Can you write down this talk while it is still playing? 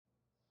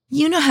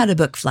You know how to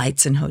book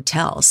flights and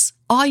hotels.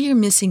 All you're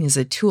missing is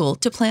a tool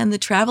to plan the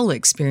travel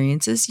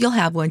experiences you'll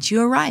have once you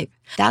arrive.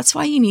 That's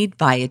why you need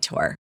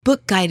Viator.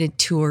 Book guided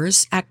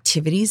tours,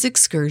 activities,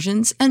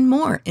 excursions, and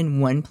more in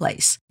one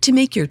place to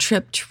make your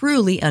trip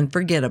truly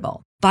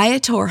unforgettable.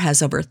 Viator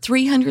has over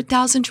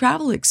 300,000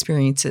 travel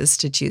experiences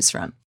to choose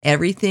from.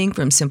 Everything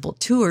from simple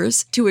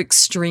tours to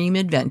extreme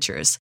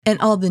adventures and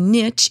all the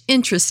niche,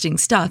 interesting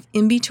stuff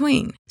in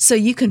between. So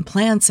you can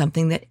plan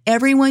something that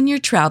everyone you're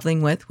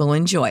traveling with will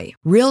enjoy.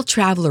 Real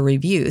traveler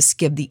reviews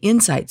give the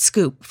inside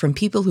scoop from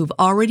people who've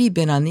already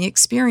been on the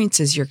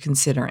experiences you're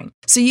considering.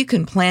 So you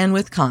can plan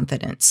with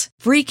confidence.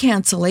 Free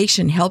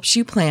cancellation helps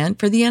you plan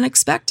for the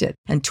unexpected.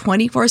 And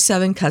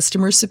 24/7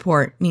 customer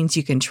support means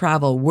you can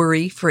travel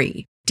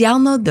worry-free.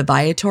 Download the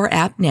Viator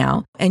app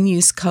now and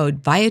use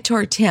code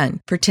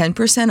Viator10 for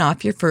 10%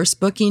 off your first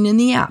booking in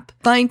the app.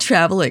 Find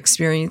travel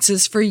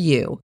experiences for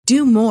you.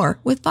 Do more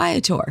with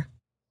Viator.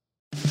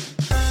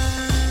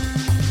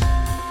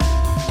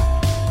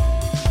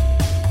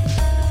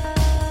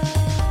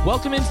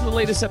 Welcome into the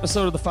latest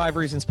episode of the 5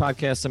 Reasons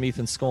Podcast. I'm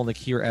Ethan Skolnick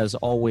here as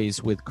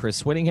always with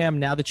Chris Whittingham.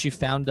 Now that you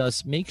found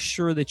us, make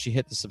sure that you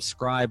hit the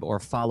subscribe or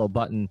follow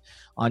button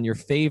on your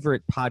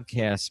favorite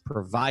podcast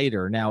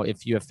provider. Now,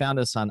 if you have found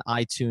us on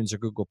iTunes or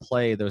Google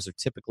Play, those are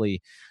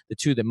typically the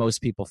two that most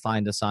people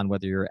find us on,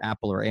 whether you're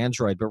Apple or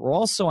Android. But we're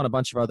also on a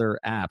bunch of other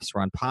apps.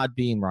 We're on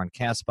Podbean, we're on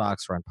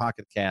CastBox, we're on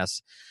Pocket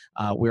Cast.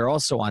 We're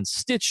also on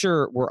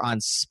Stitcher, we're on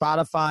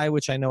Spotify,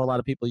 which I know a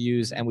lot of people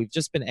use, and we've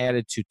just been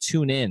added to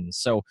TuneIn.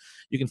 So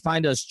you can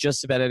find us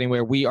just about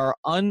anywhere. We are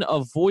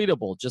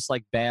unavoidable, just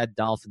like bad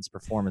Dolphins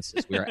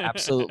performances. We are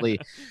absolutely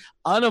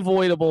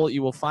unavoidable.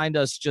 You will find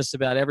us just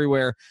about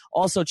everywhere.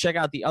 Also, check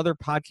out the other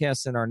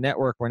podcasts in our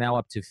network. We're now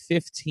up to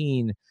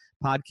 15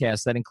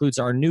 podcasts. That includes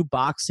our new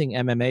boxing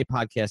MMA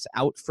podcast,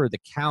 Out for the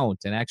Count.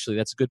 And actually,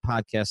 that's a good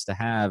podcast to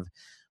have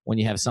when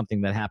you have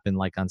something that happened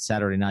like on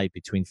Saturday night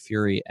between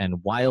Fury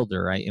and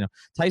Wilder. Right? You know,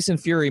 Tyson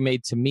Fury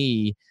made, to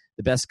me,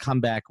 the best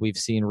comeback we've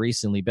seen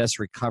recently, best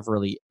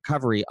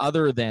recovery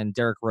other than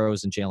Derrick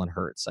Rose and Jalen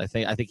Hurts. I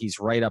think he's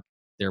right up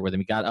there with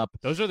him. He got up.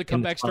 Those are the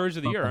comeback stories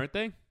of the year, aren't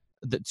they?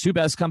 The two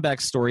best comeback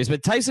stories.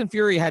 But Tyson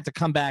Fury had to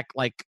come back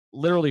like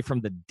literally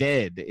from the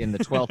dead in the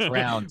 12th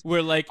round.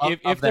 Where like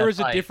if there was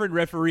a different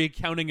referee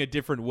counting a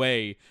different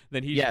way,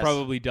 then he's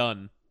probably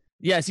done.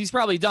 Yes, he's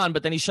probably done,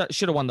 but then he should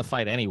have won the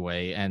fight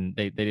anyway, and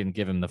they didn't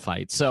give him the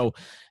fight. So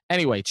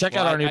anyway, check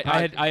out our new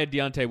podcast. I had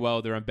Deontay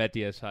Wilder on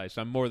BetDSI,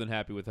 so I'm more than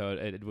hahappy with how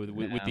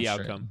with the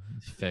outcome.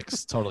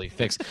 Totally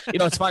fixed. You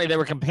know, it's funny, they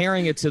were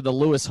comparing it to the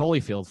Lewis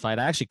Holyfield fight.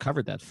 I actually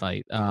covered that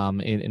fight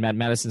in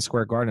Madison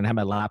Square Garden and had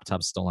my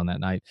laptop stolen that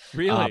night.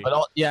 Really?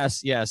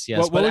 Yes.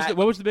 What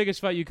was the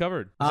biggest fight you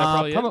covered? Is that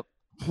probably it?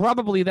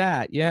 Probably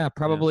that, yeah.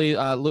 Probably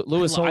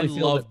Lewis Holyfield.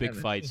 I love big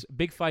fights.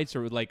 Big fights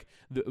are like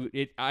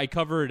I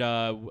covered.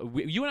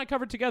 You and I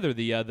covered together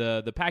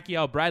the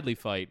Pacquiao Bradley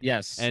fight.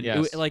 Yes, and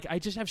yes. I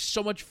just have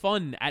so much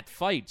fun at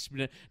fights.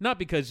 Not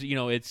because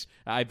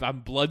I'm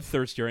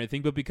bloodthirsty or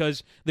anything, but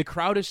because the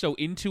crowd is so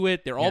into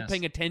it. They're all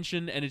paying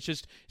attention, and it's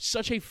just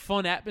such a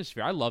fun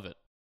atmosphere. I love it.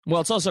 Well,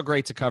 it's also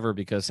great to cover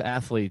because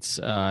athletes,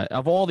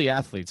 of all the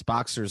athletes,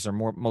 boxers are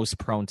most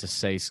prone to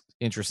say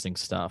interesting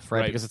stuff,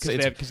 right? Because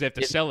they have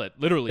to sell it,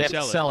 literally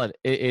sell it.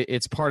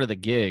 It's part of the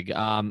gig.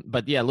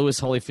 But yeah, Lewis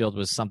Holyfield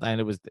was something,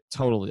 and it was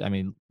totally,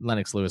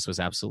 Lennox Lewis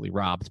was absolutely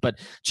robbed. But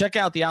check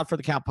out the Out for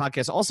the Count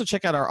podcast. Also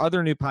check out our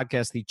other new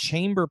podcast, the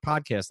Chamber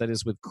podcast, that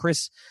is with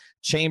Chris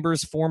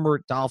Chambers,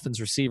 former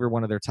Dolphins receiver,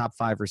 one of their top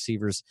 5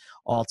 receivers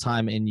all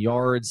time in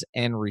yards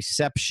and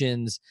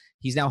receptions.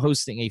 He's now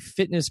hosting a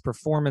fitness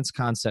performance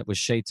concept with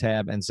Shay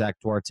Tab and Zach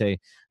Duarte.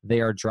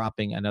 They are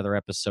dropping another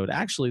episode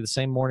actually the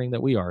same morning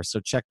that we are. So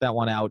check that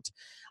one out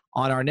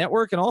on our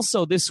network. And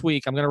also this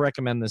week, I'm going to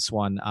recommend this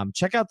one.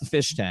 Check out the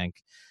Fish Tank.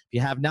 If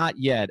you have not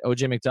yet,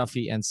 OJ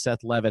McDuffie and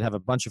Seth Levitt have a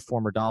bunch of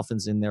former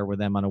Dolphins in there with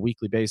them on a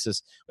weekly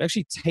basis. We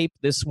actually taped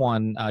this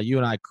one. You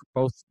and I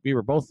we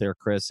were both there,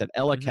 Chris, at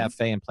Ella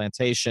Cafe and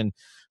Plantation.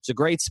 It's a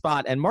great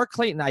spot. And Mark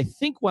Clayton, I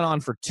think, went on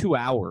for 2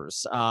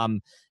 hours.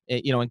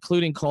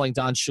 Including calling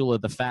Don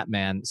Shula the fat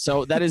man.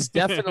 So that is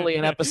definitely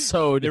an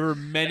episode. There were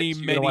many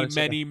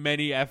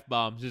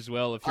F-bombs as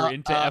well, if you're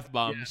into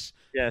F-bombs.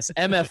 Yes,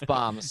 MF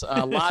bombs.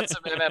 Lots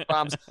of MF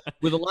bombs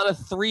with a lot of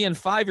 3- and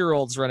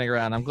 5-year-olds running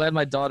around. I'm glad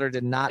my daughter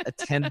did not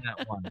attend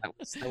that one.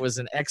 That was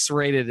an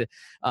X-rated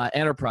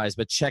enterprise,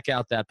 but check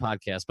out that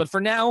podcast. But for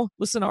now,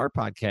 listen to our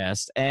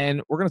podcast,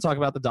 and we're going to talk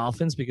about the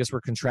Dolphins because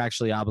we're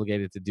contractually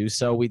obligated to do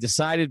so. We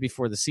decided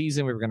before the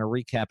season we were going to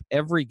recap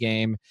every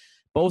game.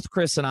 Both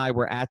Chris and I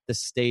were at the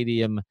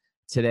stadium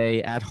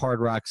today at Hard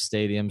Rock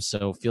Stadium,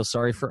 so feel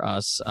sorry for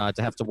us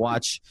to have to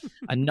watch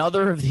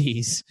another of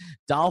these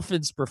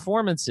Dolphins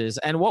performances.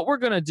 And what we're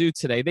going to do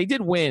today, they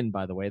did win,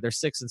 by the way. They're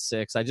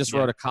 6-6. I just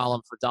wrote a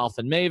column for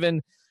Dolphin Maven.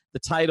 The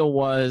title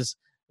was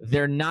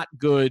 "They're Not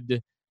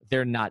Good,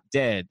 They're Not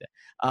Dead,"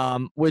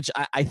 which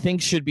I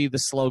think should be the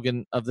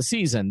slogan of the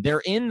season.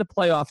 They're in the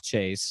playoff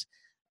chase,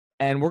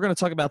 and we're going to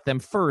talk about them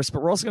first,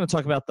 but we're also going to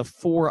talk about the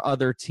 4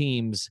 other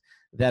teams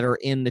that are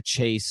in the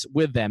chase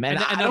with them. And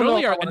not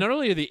only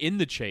are they in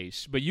the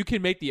chase, but you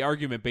can make the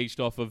argument based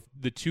off of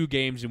the 2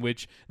 games in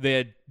which they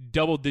had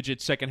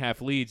double-digit second-half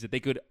leads that they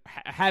could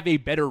have a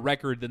better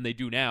record than they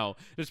do now.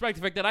 Despite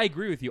the fact that I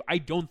agree with you, I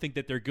don't think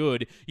that they're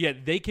good,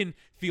 yet they can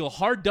feel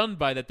hard done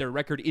by that their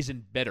record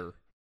isn't better.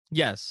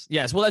 Yes.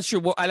 Well, that's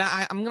true. Well,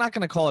 I'm not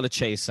going to call it a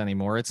chase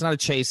anymore. It's not a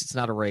chase. It's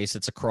not a race.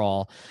 It's a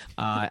crawl.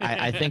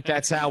 I think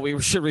that's how we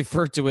should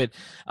refer to it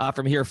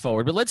from here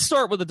forward. But let's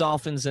start with the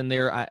Dolphins and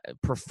their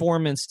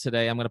performance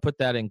today. I'm going to put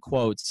that in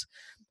quotes.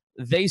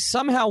 They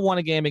somehow won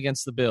a game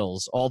against the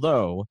Bills,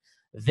 although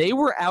they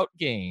were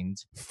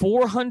outgained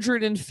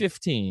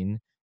 415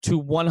 to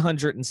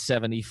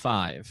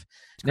 175.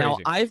 Now,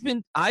 I've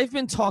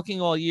been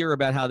talking all year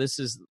about how this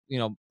is,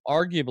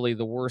 arguably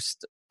the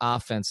worst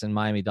offense in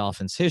Miami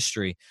Dolphins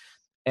history.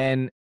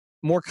 And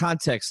more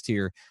context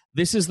here,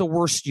 this is the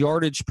worst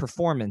yardage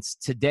performance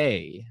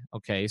today.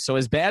 Okay, so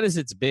as bad as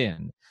it's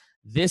been,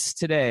 this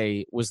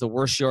today was the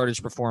worst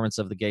yardage performance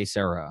of the Gase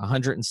era,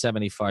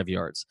 175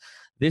 yards.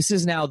 This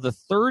is now the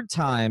 3rd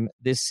time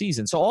this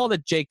season. So all the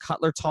Jay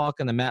Cutler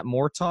talk and the Matt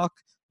Moore talk,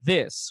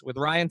 this with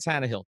Ryan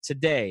Tannehill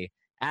today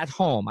at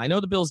home. I know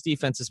the Bills'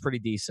 defense is pretty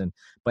decent,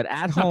 but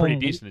at home, not pretty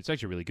decent. It's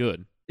actually really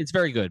good. It's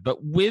very good. But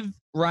with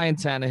Ryan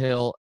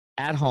Tannehill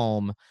at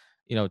home,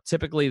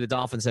 typically the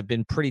Dolphins have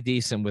been pretty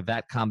decent with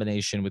that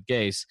combination with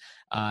Gase.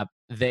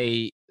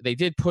 They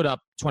did put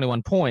up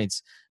 21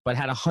 points, but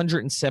had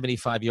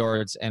 175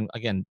 yards, and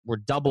again, were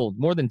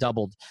more than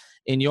doubled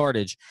in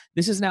yardage.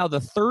 This is now the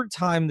 3rd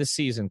time this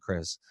season,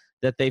 Chris,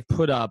 that they've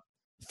put up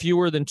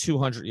fewer than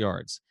 200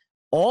 yards.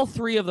 All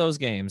 3 of those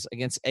games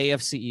against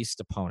AFC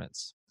East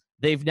opponents.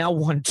 They've now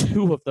won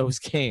 2 of those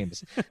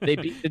games. They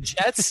beat the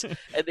Jets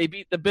and they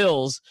beat the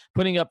Bills,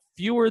 putting up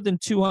fewer than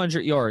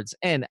 200 yards.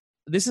 And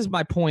this is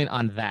my point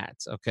on that,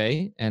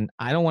 okay? And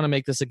I don't want to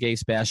make this a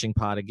Gase bashing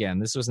pod again.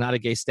 This was not a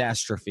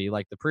Gase-tastrophe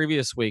like the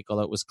previous week,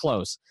 although it was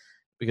close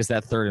because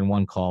that 3rd and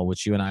 1 call,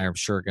 which you and I are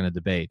sure are going to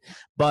debate.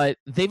 But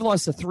they've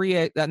lost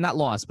not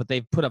lost, but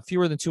they've put up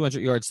fewer than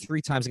 200 yards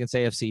 3 times against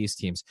AFC East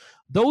teams.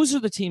 Those are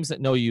the teams that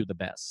know you the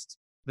best.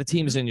 The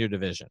teams in your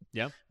division.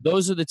 Yeah.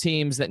 Those are the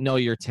teams that know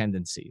your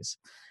tendencies.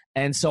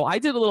 And so I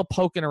did a little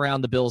poking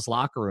around the Bills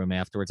locker room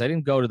afterwards. I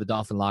didn't go to the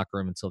Dolphin locker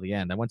room until the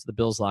end. I went to the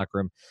Bills locker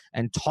room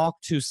and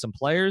talked to some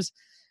players.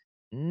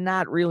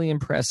 Not really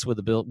impressed with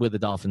the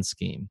Dolphin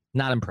scheme.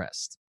 Not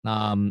impressed.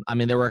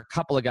 There were a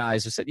couple of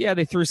guys who said, yeah,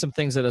 they threw some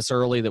things at us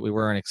early that we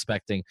weren't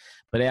expecting.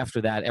 But after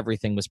that,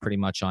 everything was pretty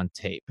much on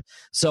tape.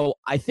 So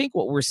I think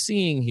what we're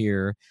seeing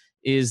here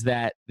is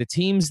that the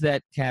teams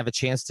that have a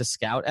chance to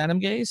scout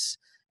Adam Gase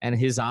and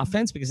his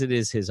offense, because it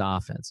is his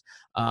offense,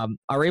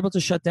 are able to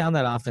shut down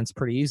that offense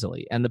pretty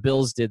easily. And the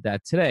Bills did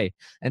that today.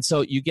 And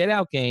so you get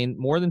outgained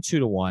more than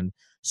 2-1.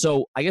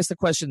 So I guess the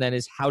question then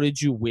is, how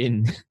did you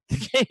win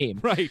the game?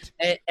 Right.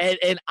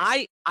 And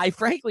I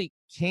frankly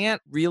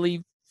can't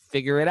really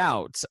figure it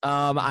out.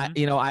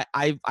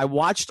 I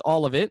watched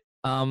all of it,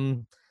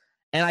 and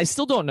I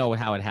still don't know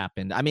how it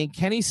happened. I mean,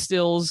 Kenny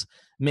Stills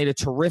made a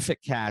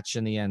terrific catch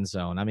in the end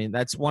zone. I mean,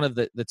 that's one of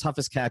the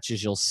toughest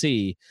catches you'll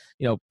see,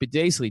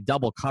 basically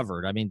double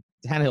covered. I mean,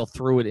 Tannehill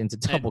threw it into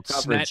double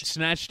coverage.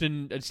 Snatched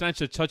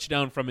a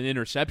touchdown from an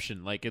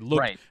interception. Like, it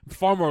looked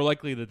far more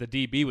likely that the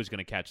DB was going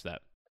to catch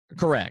that.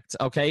 Correct.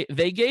 Okay.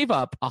 They gave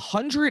up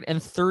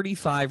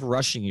 135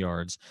 rushing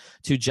yards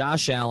to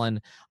Josh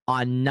Allen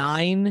on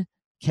 9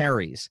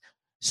 carries.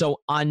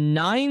 So on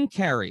 9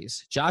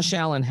 carries, Josh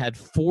Allen had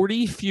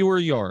 40 fewer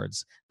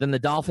yards than the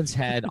Dolphins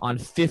had on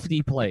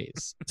 50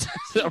 plays.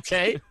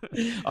 Okay?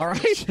 All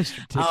right?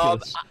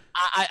 Ridiculous.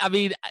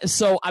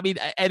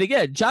 And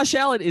again, Josh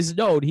Allen is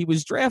known. He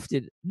was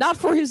drafted not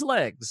for his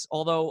legs,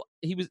 although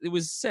it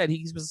was said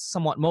he was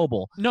somewhat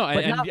mobile. No,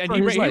 and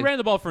he ran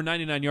the ball for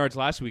 99 yards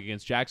last week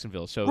against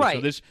Jacksonville. So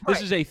this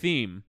is a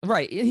theme.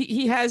 Right.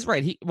 He has,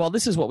 right.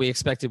 This is what we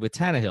expected with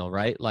Tannehill,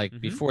 right? Like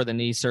before the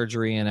knee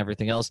surgery and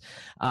everything else.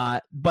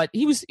 But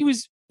he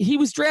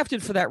was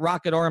drafted for that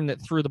rocket arm that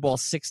threw the ball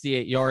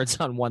 68 yards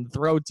on one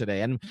throw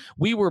today. And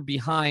we were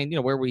behind,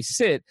 where we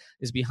sit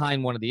is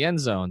behind one of the end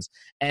zones.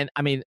 And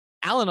I mean,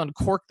 Allen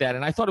uncorked that,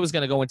 and I thought it was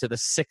going to go into the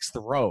 6th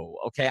row.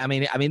 Okay. I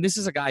mean, this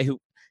is a guy who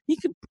he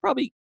could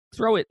probably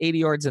throw it 80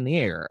 yards in the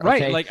air.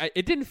 Okay? Right. Like,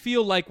 it didn't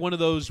feel like one of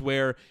those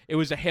where it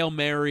was a Hail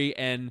Mary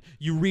and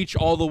you reach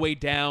all the way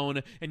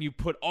down and you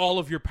put all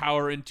of your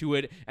power into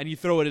it and you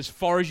throw it as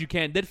far as you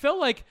can. That felt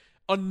like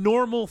a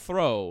normal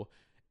throw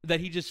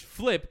that he just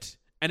flipped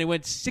and it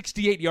went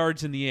 68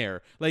 yards in the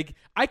air. Like,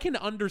 I can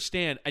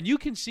understand, and you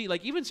can see,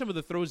 like, even some of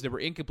the throws that were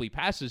incomplete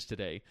passes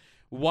today,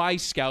 why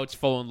scouts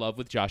fall in love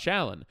with Josh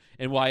Allen,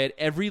 and why at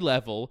every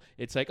level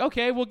it's like,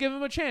 okay, we'll give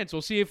him a chance.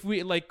 We'll see if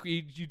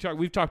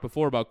we've talked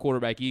before about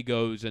quarterback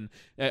egos and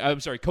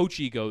coach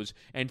egos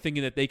and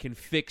thinking that they can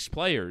fix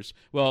players.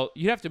 Well,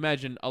 you have to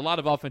imagine a lot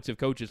of offensive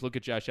coaches look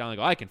at Josh Allen and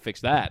go, I can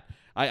fix that.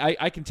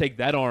 I can take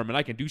that arm and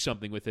I can do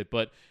something with it.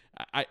 But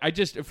I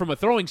just, from a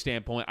throwing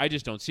standpoint, I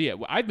just don't see it.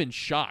 I've been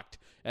shocked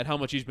at how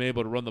much he's been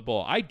able to run the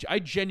ball. I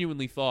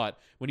genuinely thought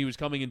when he was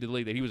coming into the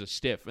league that he was a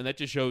stiff, and that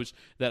just shows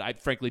that I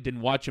frankly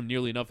didn't watch him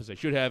nearly enough as I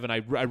should have, and I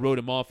wrote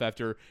him off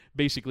after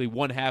basically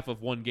one half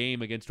of one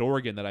game against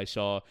Oregon that I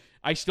saw.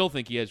 I still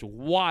think he has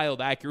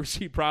wild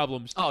accuracy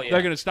problems. Oh, yeah.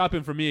 They're going to stop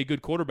him from being a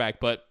good quarterback,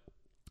 but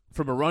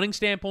from a running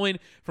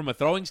standpoint, from a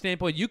throwing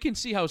standpoint, you can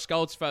see how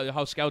scouts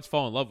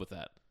fall in love with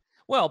that.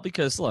 Well,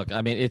 because look,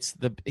 I mean,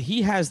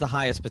 he has the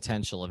highest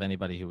potential of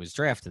anybody who was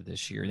drafted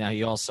this year. Now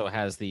he also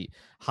has the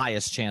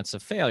highest chance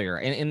of failure,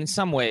 and in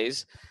some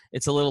ways,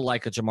 it's a little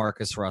like a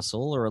Jamarcus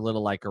Russell or a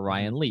little like a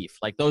Ryan Leaf.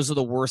 Like those are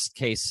the worst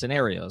case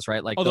scenarios,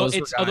 right? Like although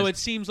it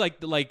seems like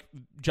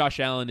Josh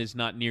Allen is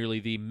not nearly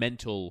the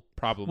mental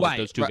problem that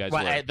those two guys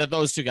were.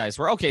 Those two guys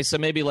were. Okay, so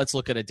maybe let's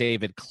look at a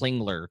David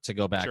Klingler to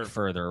go back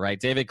further, right?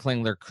 David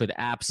Klingler could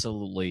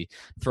absolutely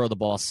throw the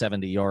ball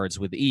 70 yards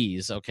with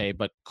ease, okay,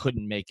 but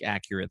couldn't make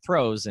accurate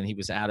throws, and he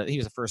was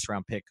a first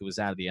round pick who was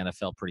out of the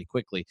NFL pretty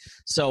quickly.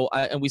 So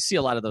and we see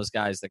a lot of those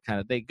guys that kind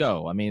of they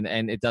go. I mean,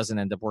 and it doesn't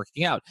end up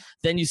working out.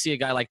 Then you see a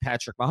guy like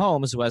Patrick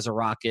Mahomes, who has a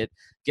rocket,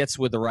 gets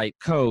with the right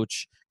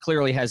coach,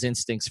 clearly has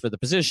instincts for the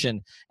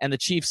position, and the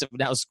Chiefs have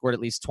now scored at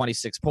least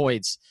 26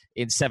 points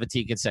in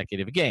 17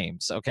 consecutive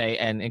games, okay,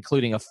 and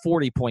including a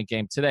 40-point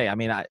game today. I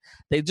mean,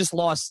 they just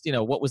lost,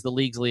 what was the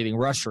league's leading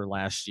rusher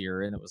last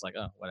year, and it was like,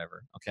 oh,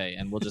 whatever, okay,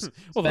 and we'll just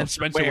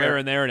Spencer Ware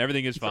in there, and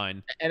everything is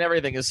fine. And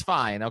everything is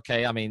fine,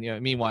 okay. I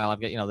mean, meanwhile,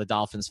 I've got the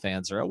Dolphins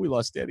fans are, we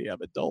lost Danny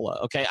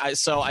Amendola, okay.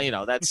 That's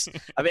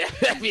I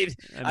mean,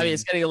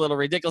 it's getting a little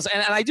ridiculous,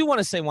 and I do want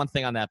to say one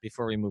thing on that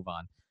before we move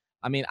on.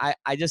 I mean,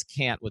 I just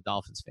can't with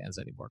Dolphins fans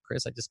anymore,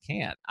 Chris. I just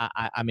can't.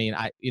 I mean,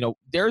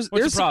 there's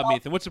the problem,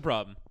 Ethan? What's the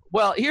problem?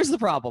 Well, here's the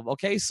problem.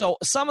 Okay, so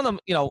some of them,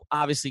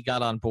 obviously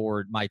got on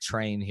board my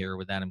train here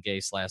with Adam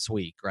Gase last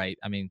week, right?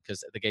 I mean,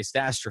 because the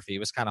Gase-tastrophe, it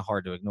was kind of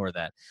hard to ignore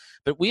that.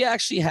 But we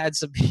actually had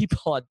some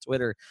people on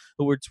Twitter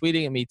who were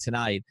tweeting at me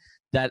tonight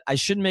that I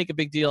shouldn't make a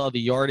big deal of the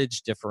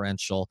yardage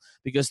differential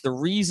because the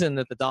reason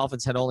that the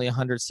Dolphins had only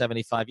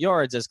 175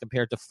 yards as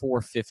compared to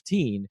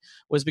 415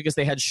 was because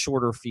they had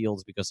shorter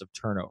fields because of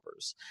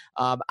turnovers.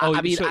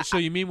 So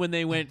you mean when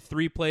they went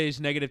 3 plays,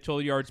 negative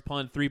 12 yards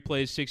punt, 3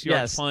 plays, 6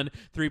 yards punt,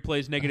 3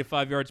 plays, negative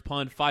 5 yards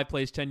punt, 5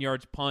 plays, 10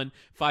 yards punt,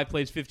 5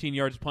 plays, 15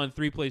 yards punt,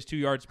 3 plays, 2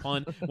 yards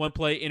punt, 1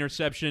 play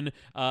interception,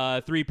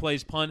 3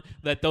 plays punt,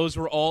 that those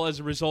were all as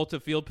a result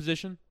of field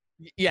position?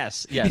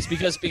 Yes,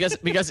 because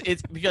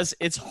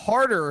it's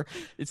harder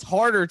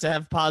to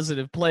have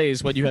positive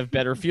plays when you have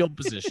better field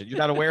position. You're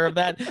not aware of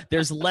that?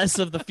 There's less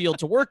of the field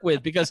to work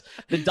with because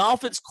the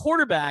Dolphins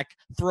quarterback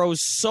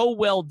throws so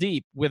well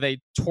deep with a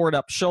torn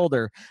up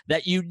shoulder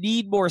that you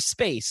need more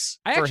space.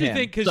 I actually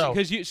think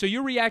because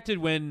you reacted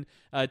when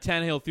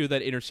Tannehill threw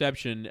that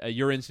interception.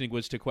 Your instinct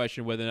was to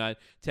question whether or not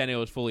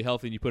Tannehill was fully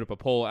healthy, and you put up a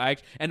poll.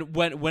 And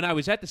when I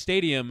was at the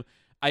stadium,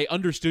 I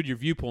understood your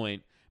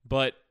viewpoint,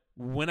 but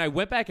when I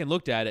went back and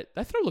looked at it,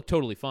 that throw looked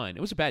totally fine. It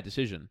was a bad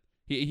decision.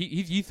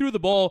 He threw the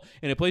ball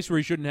in a place where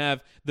he shouldn't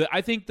have.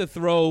 I think the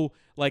throw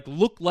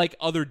looked like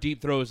other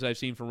deep throws that I've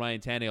seen from Ryan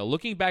Tannehill.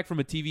 Looking back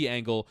from a TV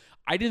angle,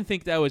 I didn't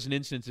think that was an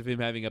instance of him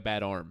having a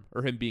bad arm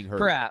or him being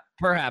hurt.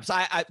 Perhaps.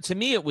 To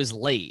me, it was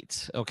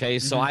late. Okay,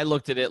 so I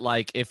looked at it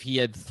like if he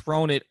had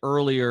thrown it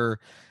earlier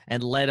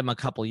and led him a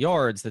couple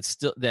yards,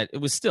 that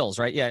it was Stills,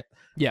 right? Yeah,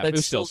 it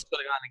was Stills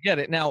going on to get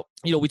it. Now,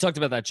 we talked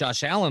about that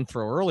Josh Allen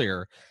throw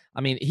earlier. I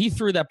mean, he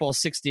threw that ball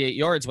 68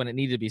 yards when it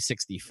needed to be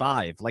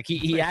 65. Like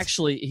he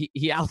actually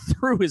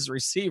outthrew his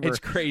receiver. It's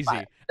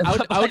crazy.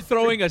 Out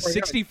throwing a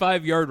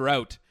 65-yard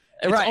route.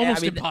 It's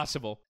almost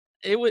impossible.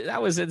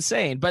 That was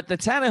insane. But the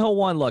Tannehill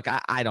one, look,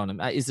 I don't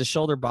know. Is the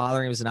shoulder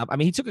bothering him? Is it up? I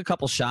mean, he took a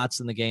couple shots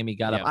in the game. He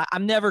got up.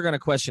 I'm never going to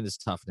question his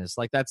toughness.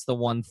 Like that's the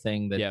one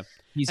thing that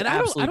he's. And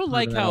I don't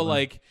like how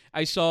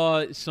I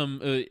saw some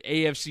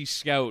AFC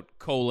scout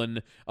I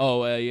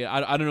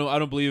don't know. I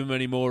don't believe him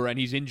anymore, and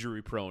he's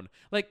injury prone.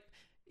 Like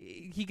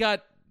he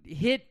got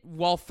hit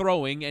while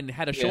throwing and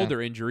had a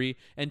shoulder injury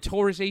and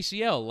tore his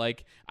ACL.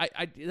 Like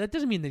that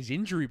doesn't mean that he's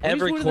injury prone.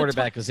 Every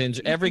quarterback is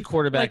injured. Every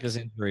quarterback is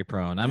injury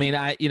prone. I mean,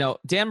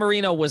 Dan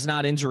Marino was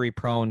not injury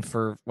prone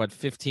for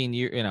 15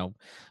 years,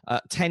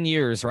 10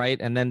 years, right?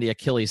 And then the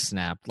Achilles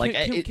snap. Like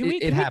can we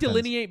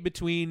delineate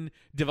between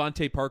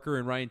Devontae Parker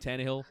and Ryan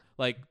Tannehill?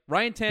 Like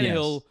Ryan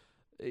Tannehill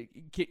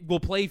will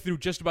play through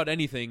just about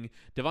anything.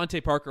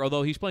 Devontae Parker,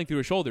 although he's playing through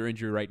a shoulder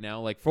injury right now,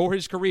 like for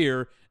his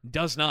career,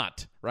 does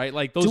not. Right?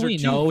 Like those are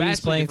two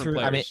vastly different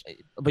players. I mean,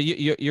 but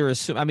you're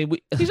assuming. I mean,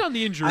 he's on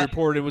the injury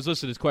report and was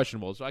listed as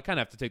questionable, so I kind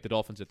of have to take the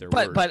Dolphins at their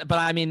word. But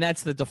I mean,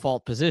 that's the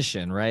default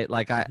position, right?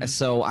 Like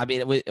so I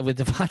mean, with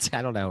Devontae,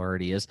 I don't know where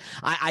he is.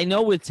 I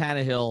know with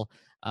Tannehill.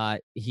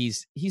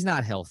 He's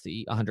not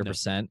healthy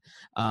 100%.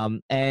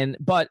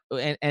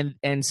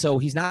 And so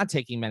he's not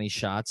taking many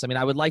shots. I mean,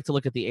 I would like to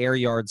look at the air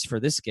yards for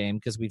this game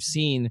because we've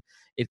seen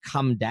it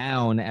come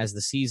down as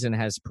the season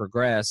has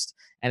progressed,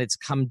 and it's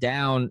come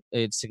down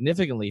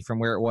significantly from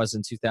where it was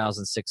in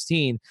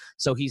 2016.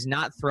 So he's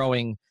not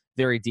throwing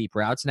very deep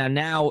routes.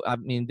 Now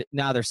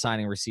they're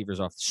signing receivers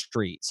off the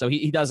street. So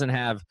he doesn't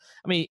have,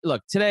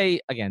 look, today,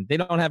 again, they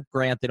don't have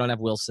Grant, they don't have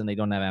Wilson, they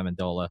don't have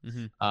Amendola.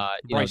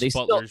 Bryce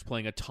Butler's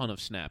playing a ton of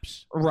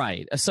snaps.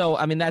 Right. So,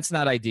 that's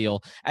not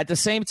ideal. At the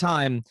same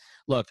time,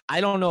 look,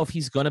 I don't know if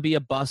he's going to be a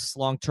bust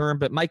long term,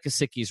 but Mike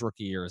Gesicki's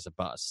rookie year is a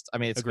bust.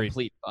 It's Agreed. a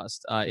complete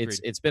bust.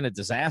 It's been a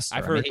disaster.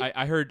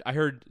 I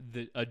heard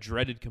a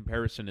dreaded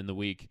comparison in the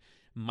week.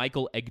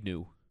 Michael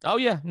Egnew. Oh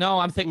yeah, no,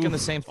 I'm thinking the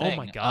same thing. Oh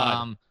my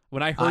god.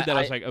 When I heard that,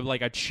 I was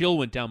like a chill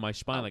went down my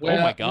spine. Like, oh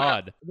my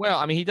god.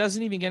 Well, he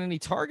doesn't even get any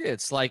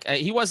targets. Like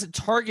he wasn't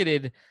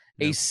targeted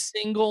a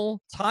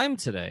single time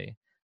today.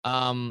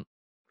 And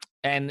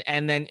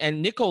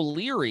Nick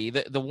O'Leary,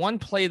 the one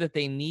play that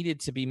they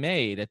needed to be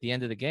made at the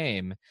end of the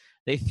game,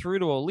 they threw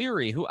to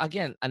O'Leary, who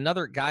again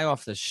another guy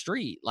off the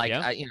street,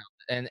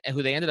 and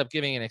who they ended up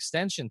giving an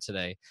extension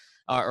today,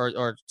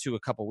 or to a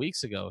couple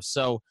weeks ago.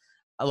 So,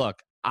 look,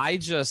 I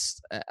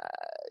just.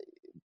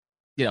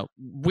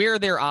 Where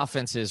their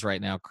offense is right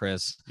now,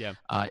 Chris,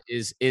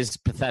 is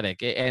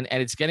pathetic, and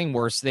it's getting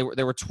worse. They were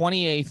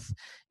 28th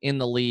in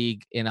the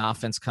league in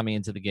offense coming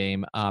into the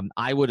game.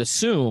 I would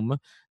assume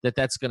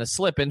that's going to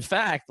slip. In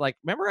fact,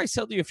 remember I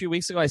said to you a few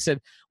weeks ago, I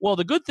said, well,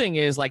 the good thing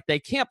is they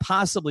can't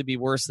possibly be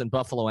worse than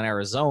Buffalo and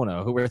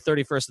Arizona, who were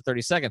 31st and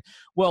 32nd.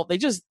 Well, they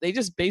just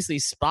basically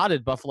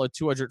spotted Buffalo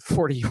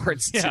 240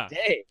 yards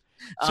today.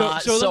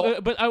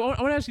 But I want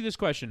to ask you this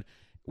question.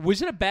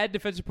 Was it a bad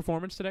defensive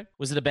performance today?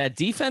 Was it a bad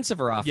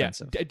defensive or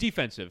offensive? Yeah,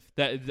 defensive.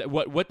 That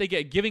what they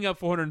get giving up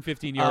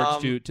 415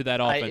 yards to that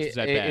offense is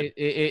that bad?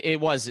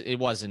 It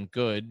wasn't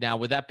good. Now,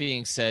 with that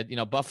being said,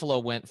 Buffalo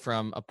went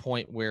from a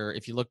point where,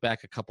 if you look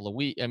back a couple of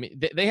weeks,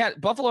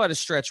 Buffalo had a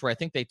stretch where I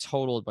think they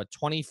totaled about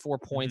 24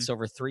 points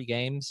over 3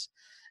 games.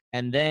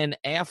 And then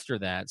after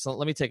that, so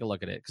let me take a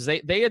look at it, because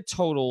they had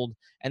totaled,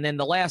 and then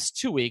the last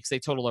 2 weeks they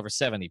totaled over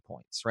 70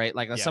 points, right?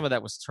 Some of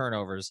that was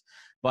turnovers,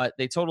 but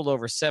they totaled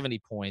over 70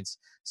 points.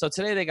 So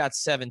today they got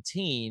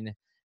 17.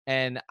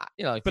 And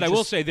but I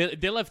will say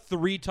they left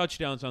 3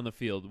 touchdowns on the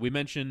field. We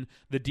mentioned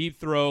the deep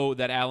throw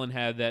that Allen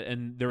had,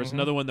 and there was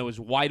another one that was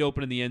wide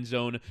open in the end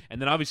zone,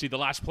 and then obviously the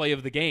last play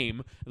of the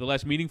game, the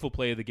last meaningful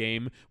play of the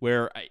game,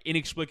 where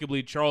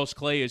inexplicably Charles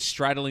Clay is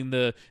straddling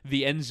the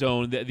end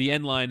zone, the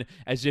end line,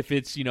 as if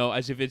it's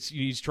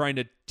he's trying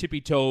to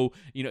tippy toe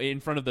in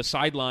front of the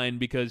sideline,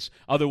 because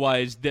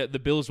otherwise the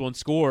Bills won't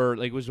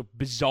score. It was a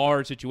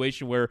bizarre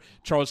situation where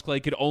Charles Clay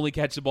could only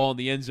catch the ball in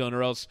the end zone,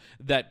 or else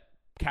that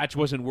catch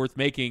wasn't worth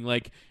making.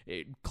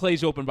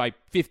 Clay's open by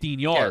 15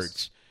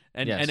 yards.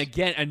 And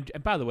again, and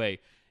by the way,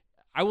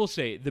 I will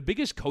say the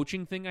biggest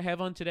coaching thing I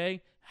have on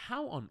today,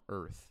 how on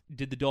earth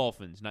did the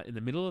Dolphins, not in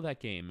the middle of that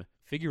game,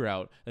 figure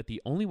out that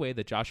the only way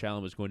that Josh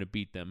Allen was going to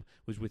beat them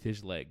was with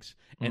his legs?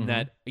 And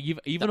that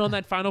even on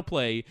that final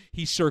play,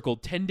 he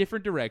circled 10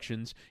 different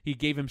directions. He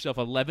gave himself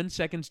 11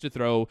 seconds to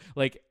throw.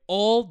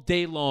 All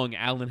day long,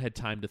 Allen had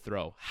time to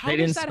throw. How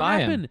does that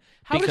happen?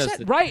 How does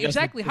that? Right,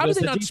 exactly. How did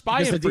they not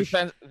spy him?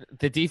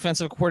 The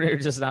defensive coordinator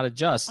does not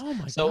adjust. Oh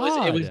my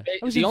God.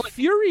 It was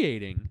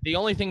infuriating. The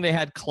only thing they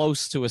had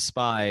close to a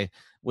spy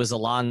was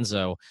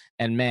Alonzo.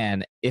 And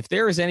man, if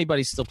there is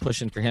anybody still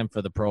pushing for him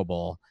for the Pro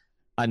Bowl,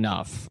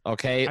 enough.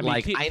 Okay,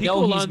 I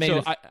know he's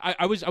made.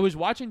 I was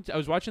watching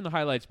the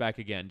highlights back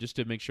again just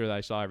to make sure that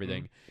I saw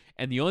everything,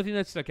 and the only thing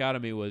that stuck out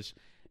at me was,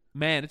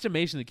 man, it's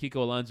amazing that Kiko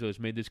Alonso has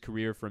made this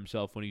career for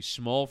himself when he's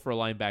small for a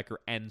linebacker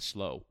and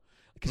slow.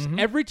 Because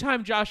every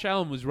time Josh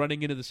Allen was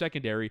running into the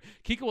secondary,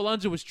 Kiko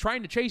Alonso was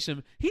trying to chase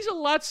him. He's a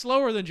lot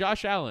slower than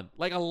Josh Allen.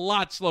 A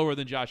lot slower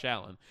than Josh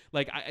Allen.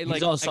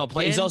 He's also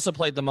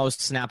played the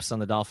most snaps on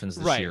the Dolphins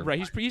this year.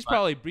 Right. He's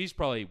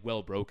probably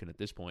well broken at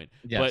this point.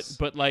 Yes.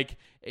 But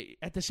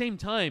at the same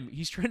time,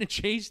 he's trying to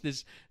chase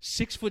this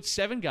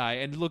 6'7" guy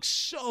and looks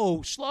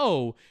so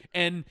slow.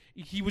 And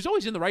he was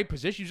always in the right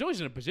position. He was always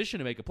in a position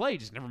to make a play. He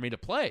just never made a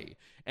play.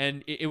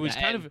 And it was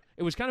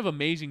kind of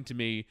amazing to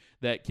me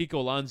that Kiko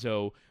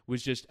Alonso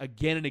was just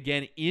again and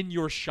again in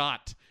your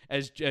shot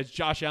as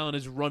Josh Allen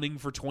is running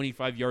for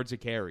 25 yards a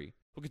carry.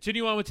 We'll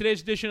continue on with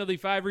today's edition of the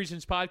 5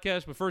 Reasons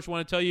Podcast, but first I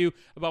want to tell you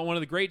about one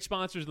of the great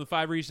sponsors of the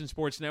 5 Reasons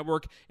Sports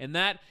Network, and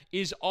that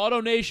is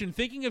AutoNation.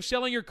 Thinking of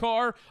selling your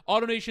car?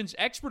 AutoNation's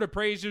expert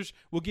appraisers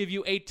will give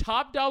you a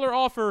top dollar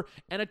offer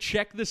and a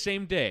check the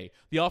same day.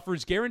 The offer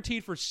is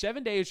guaranteed for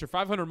 7 days or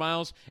 500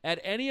 miles at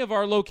any of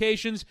our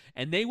locations,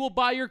 and they will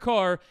buy your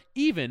car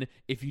even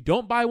if you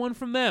don't buy one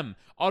from them.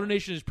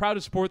 AutoNation is proud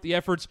to support the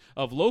efforts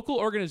of local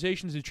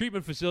organizations and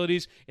treatment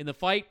facilities in the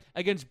fight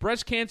against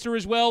breast cancer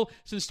as well.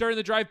 Since starting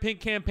the Drive Pink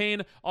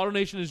campaign,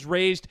 AutoNation has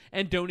raised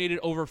and donated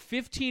over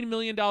 $15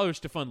 million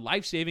to fund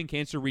life-saving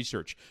cancer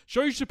research.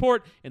 Show your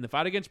support in the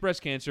fight against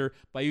breast cancer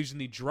by using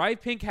the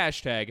Drive Pink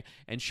hashtag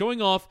and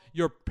showing off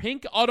your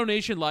pink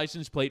AutoNation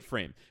license plate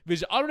frame.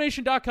 Visit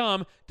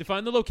AutoNation.com to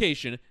find the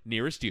location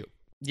nearest you.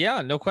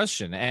 Yeah, no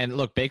question. And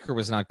look, Baker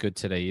was not good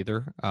today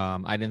either.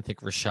 I didn't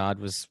think Rashad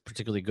was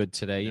particularly good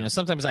today. Yeah.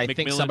 Sometimes I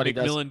think somebody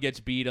McMillan gets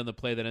beat on the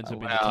play that ends up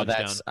being a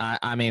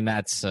touchdown.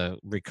 That's a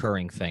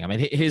recurring thing. I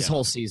mean, his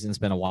whole season's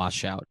been a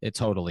washout. It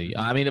totally.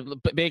 I mean,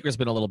 Baker's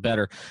been a little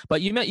better.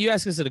 But you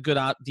asked, is it a good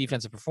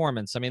defensive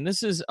performance? I mean,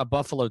 this is a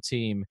Buffalo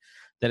team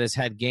that has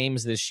had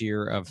games this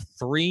year of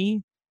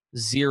 3-0,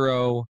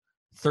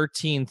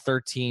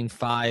 13-13,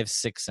 5,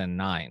 6, and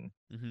 9.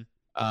 Mm-hmm.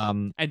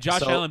 And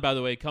Josh Allen, by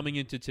the way, coming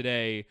into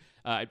today,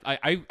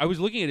 I was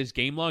looking at his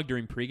game log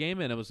during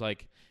pregame, and I was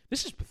like,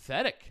 this is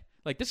pathetic.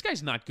 Like, this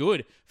guy's not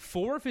good.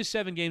 4 of his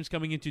 7 games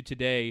coming into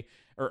today,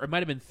 or it might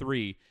have been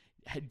 3,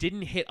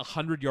 didn't hit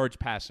 100 yards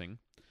passing.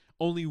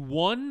 Only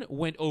 1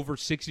 went over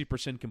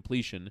 60%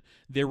 completion.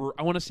 There were,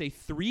 I want to say,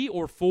 3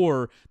 or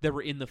 4 that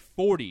were in the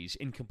 40s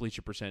in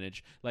completion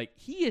percentage. Like,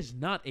 he is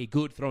not a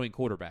good throwing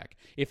quarterback.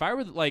 If I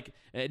were like,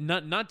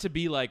 not to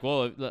be like,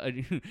 well,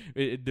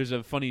 there's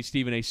a funny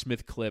Stephen A.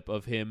 Smith clip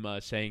of him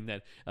saying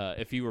that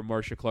if he were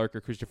Marcia Clark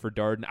or Christopher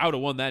Darden, I would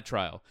have won that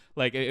trial.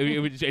 Like,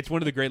 it's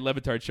one of the great Le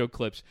Batard show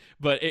clips.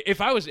 But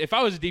if I was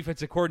a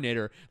defensive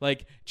coordinator,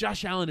 like,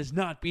 Josh Allen is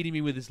not beating me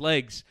with his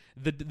legs.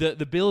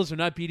 The Bills are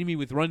not beating me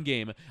with run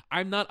game.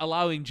 I'm not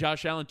allowing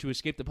Josh Allen to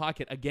escape the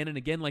pocket again and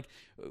again. Like,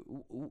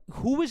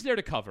 who is there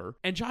to cover?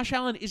 And Josh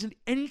Allen isn't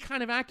any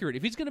kind of accurate.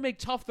 If he's going to make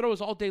tough throws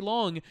all day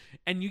long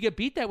and you get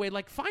beat that way,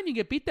 like, fine, you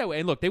get beat that way.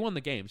 And look, they won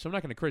the game, so I'm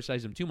not going to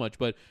criticize them too much.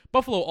 But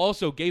Buffalo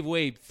also gave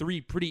away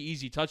 3 pretty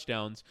easy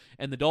touchdowns,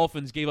 and the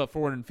Dolphins gave up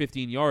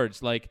 415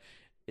 yards. Like,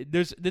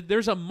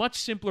 there's a much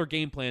simpler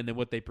game plan than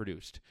what they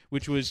produced,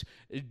 which was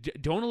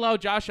don't allow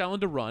Josh Allen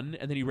to run,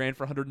 and then he ran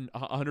for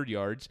 100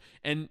 yards,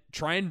 and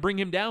try and bring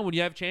him down when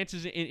you have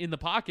chances in the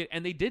pocket,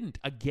 and they didn't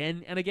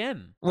again and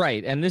again.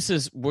 Right, and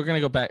we're going to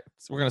go back,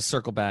 we're going to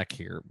circle back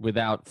here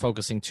without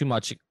focusing too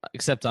much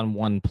except on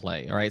one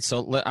play, all right?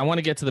 So I want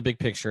to get to the big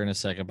picture in a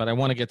second, but I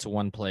want to get to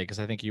one play because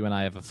I think you and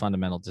I have a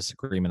fundamental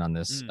disagreement on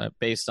this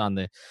based on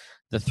the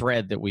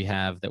thread that we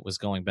have that was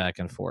going back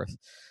and forth.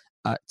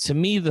 To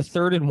me, the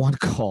 3rd and 1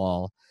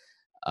 call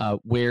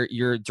where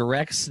you're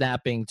direct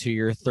snapping to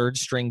your third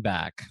string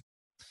back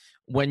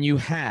when you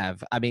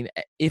have, I mean,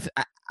 if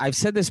I've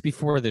said this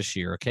before this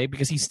year, okay,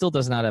 because he still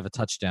does not have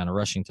a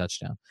rushing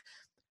touchdown.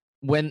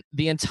 When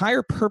the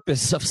entire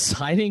purpose of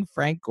signing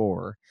Frank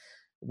Gore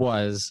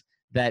was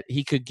that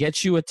he could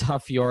get you a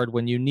tough yard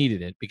when you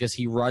needed it because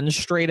he runs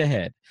straight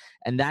ahead.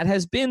 And that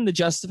has been the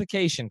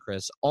justification,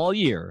 Chris, all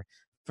year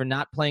for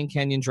not playing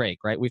Kenyon Drake,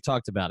 right? We've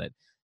talked about it.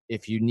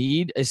 If you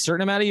need a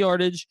certain amount of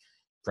yardage,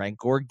 Frank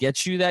Gore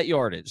gets you that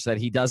yardage, that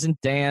he doesn't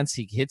dance,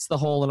 he hits the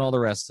hole, and all the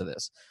rest of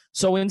this.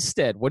 So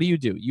instead, what do?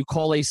 You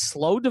call a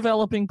slow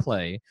developing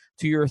play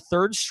to your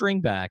third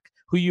string back,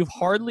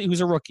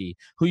 who's a rookie,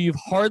 who you've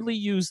hardly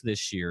used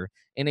this year,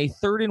 in a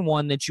 3rd and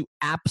 1 that you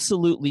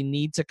absolutely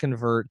need to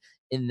convert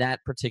in that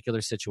particular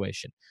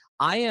situation.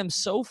 I am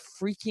so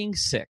freaking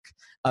sick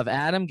of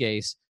Adam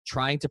Gase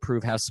trying to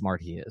prove how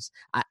smart he is.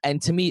 And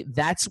to me,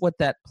 that's what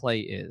that play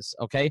is,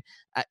 okay?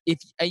 If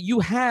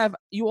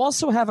you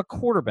also have a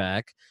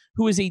quarterback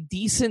who is a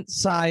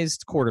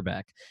decent-sized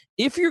quarterback.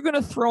 If you're going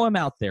to throw him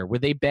out there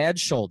with a bad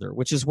shoulder,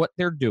 which is what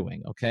they're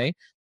doing, okay,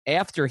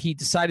 after he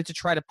decided to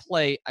try to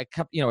play a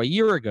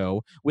year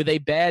ago with a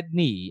bad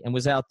knee and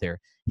was out there,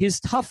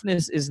 his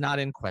toughness is not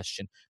in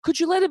question. Could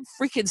you let him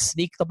freaking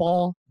sneak the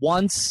ball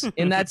once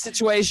in that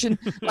situation?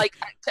 Like,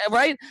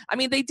 right? I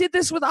mean, they did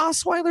this with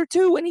Osweiler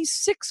too, and he's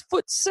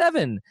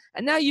 6'7",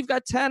 and now you've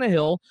got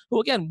Tannehill,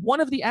 who, again,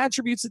 one of the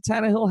attributes that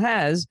Tannehill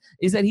has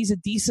is that he's a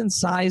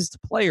decent-sized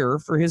player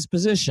for his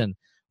position.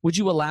 Would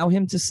you allow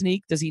him to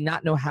sneak? Does he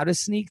not know how to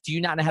sneak? Do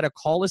you not know how to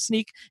call a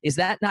sneak? Is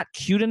that not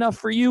cute enough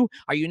for you?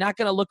 Are you not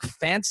going to look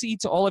fancy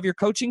to all of your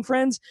coaching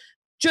friends?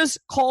 Just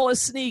call a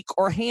sneak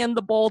or hand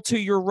the ball to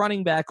your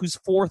running back who's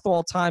 4th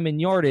all-time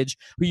in yardage,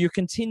 who you're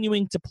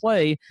continuing to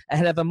play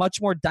ahead of a much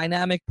more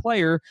dynamic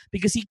player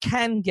because he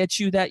can get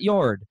you that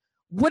yard.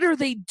 What are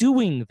they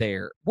doing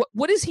there?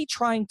 What is he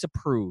trying to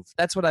prove?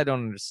 That's what I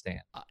don't understand.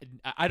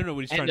 I don't know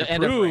what he's trying to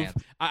prove.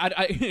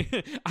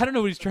 I don't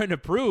know what he's trying to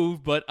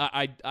prove, but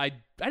I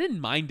didn't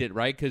mind it,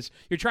 right? Because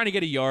you're trying to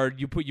get a yard.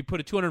 You put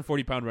a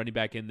 240-pound running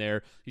back in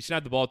there. You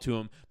snap the ball to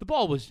him. The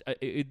ball was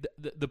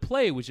the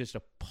play was just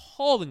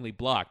appallingly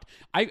blocked.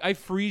 I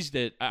freezed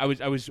it. I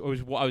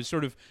was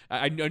sort of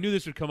I knew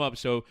this would come up,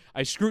 so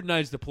I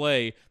scrutinized the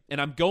play, and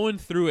I'm going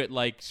through it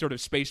like sort of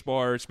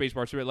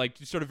spacebar, like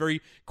sort of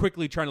very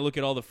quickly trying to look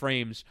at all the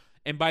frames.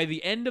 And by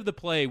the end of the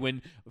play,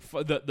 when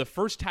the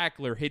first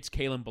tackler hits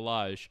Kalen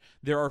Ballage,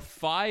 there are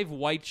 5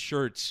 white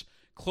shirts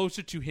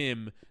closer to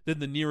him than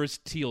the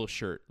nearest teal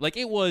shirt. Like,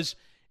 it was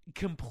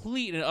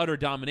complete and utter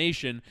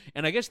domination.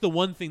 And I guess the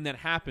one thing that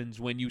happens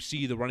when you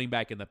see the running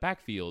back in the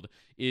backfield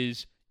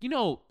is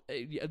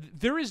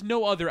there is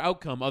no other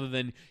outcome other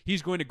than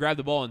he's going to grab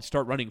the ball and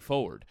start running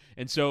forward.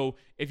 And so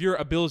if you're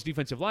a Bills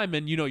defensive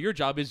lineman, your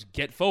job is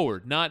get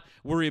forward, not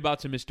worry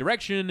about some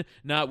misdirection,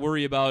 not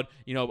worry about,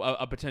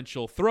 a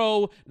potential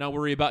throw, not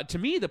worry about, to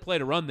me, the play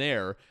to run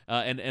there,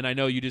 and I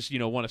know you just,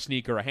 want a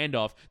sneak or a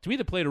handoff. To me,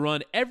 the play to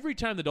run, every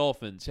time the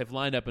Dolphins have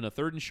lined up in a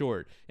 3rd and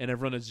short and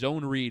have run a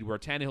zone read where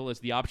Tannehill has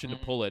the option to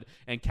pull it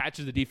and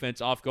catches the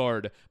defense off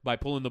guard by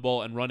pulling the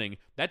ball and running,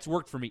 that's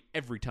worked for me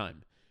every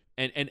time.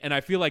 And I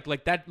feel like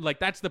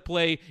that's the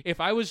play. If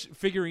I was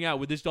figuring out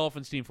with this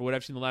Dolphins team, for what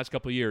I've seen the last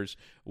couple of years,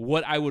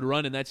 what I would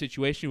run in that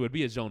situation would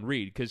be a zone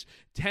read, because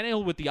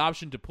Tannehill with the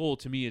option to pull,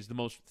 to me, is the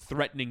most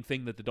threatening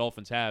thing that the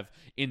Dolphins have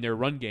in their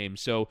run game.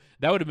 So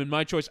that would have been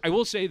my choice. I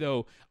will say,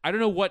 though, I don't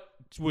know what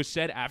was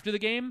said after the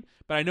game,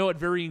 but I know at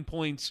varying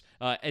points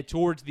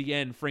towards the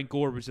end, Frank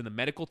Gore was in the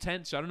medical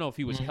tent, so I don't know if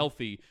he was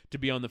healthy to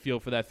be on the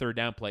field for that 3rd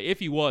down play. If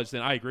he was,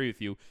 then I agree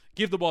with you.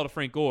 Give the ball to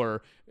Frank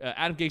Gore.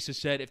 Adam Gase has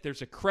said if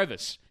there's a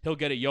crevice, he'll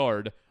get a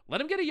yard. Let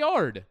him get a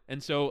yard.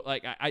 And so,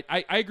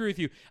 I agree with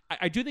you.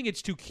 I do think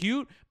it's too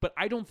cute, but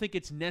I don't think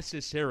it's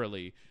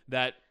necessarily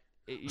that.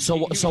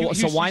 So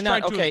why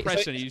not? Okay,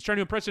 he's trying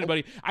to impress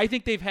anybody. I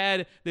think they've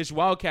had this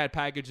Wildcat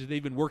package that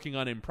they've been working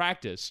on in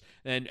practice,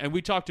 and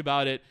we talked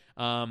about it.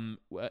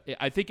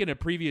 I think in a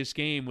previous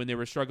game when they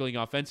were struggling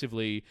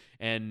offensively,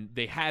 and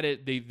they had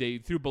it,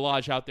 they threw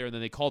Ballage out there, and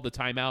then they called the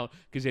timeout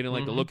because they didn't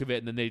like the look of it,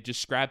 and then they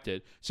just scrapped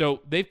it. So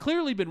they've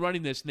clearly been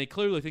running this, and they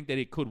clearly think that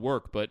it could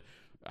work, but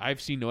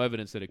I've seen no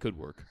evidence that it could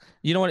work.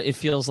 You know what it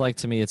feels like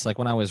to me? It's like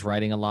when I was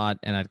writing a lot,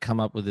 and I'd come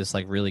up with this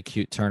really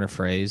cute turn of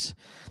phrase,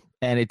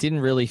 and it didn't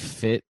really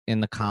fit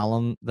in the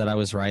column that I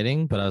was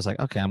writing, but I was like,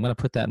 okay, I'm going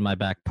to put that in my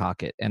back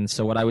pocket. And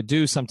so what I would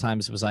do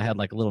sometimes was I had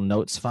a little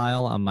notes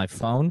file on my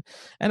phone,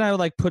 and I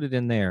would put it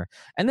in there.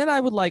 And then I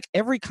would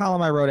every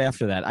column I wrote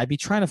after that, I'd be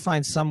trying to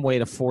find some way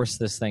to force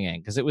this thing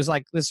in, because it was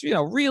this,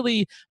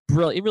 really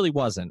brilliant. It really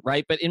wasn't,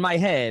 right? But in my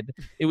head,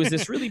 it was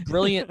this really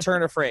brilliant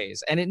turn of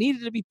phrase, and it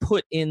needed to be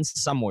put in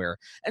somewhere.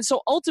 And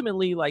so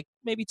ultimately,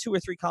 maybe 2 or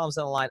 3 columns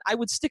down the line, I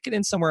would stick it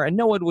in somewhere, and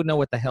no one would know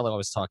what the hell I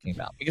was talking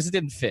about because it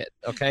didn't fit.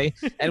 Okay.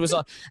 And it was,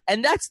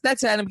 and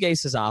that's Adam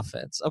Gase's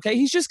offense. Okay,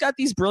 he's just got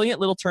these brilliant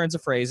little turns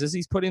of phrases.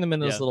 He's putting them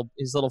in his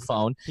little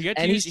phone. He got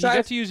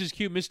to use his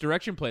cute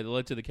misdirection play that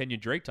led to the Kenyon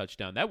Drake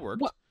touchdown. That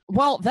worked.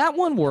 Well, that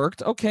one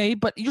worked, okay,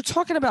 but you're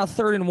talking about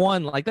 3rd and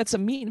 1. That's a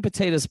meat and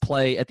potatoes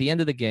play at the end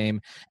of the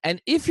game.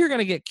 And if you're going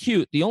to get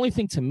cute, the only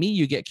thing to me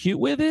you get cute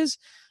with is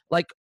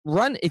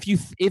run.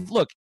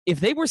 If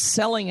they were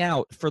selling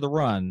out for the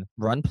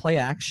run play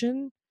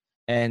action,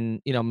 and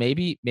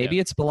maybe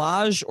it's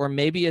Ballage or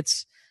maybe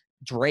it's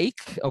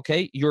Drake,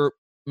 okay, your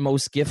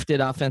most gifted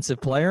offensive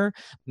player.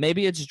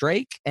 Maybe it's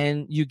Drake,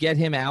 and you get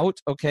him out,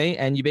 okay,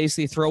 and you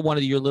basically throw one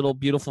of your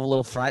beautiful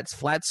little flat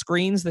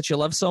screens that you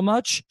love so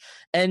much,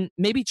 and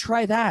maybe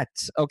try that,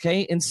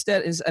 okay.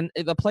 Instead is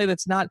a play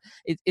that's not.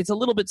 It's a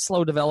little bit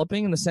slow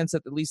developing in the sense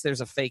that at least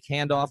there's a fake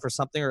handoff or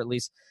something, or at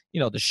least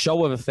the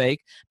show of a fake,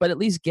 but at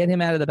least get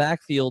him out of the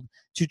backfield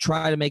to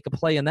try to make a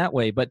play in that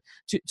way. But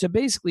to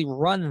basically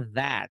run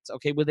that,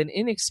 okay, with an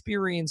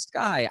inexperienced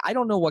guy, I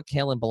don't know what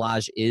Kalen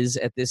Ballage is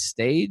at this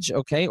stage,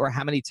 okay, or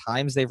how many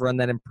times they've run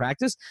that in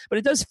practice, but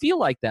it does feel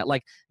like that.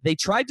 They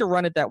tried to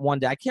run it that one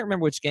day. I can't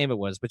remember which game it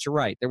was, but you're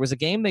right. There was a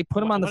game they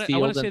put him on the field.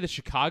 I want to say the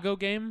Chicago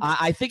game.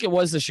 I think it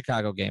was the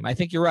Chicago game. I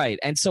think you're right.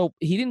 And so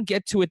he didn't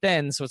get to it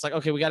then, so it's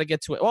okay, we got to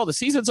get to it. Well, the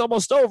season's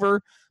almost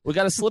over. We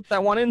got to slip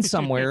that one in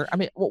somewhere.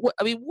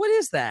 What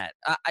is that?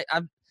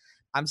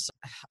 I'm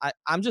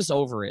just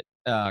over it,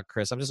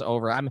 Chris. I'm just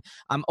over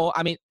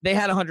it. They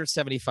had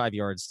 175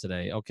 yards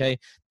today. Okay.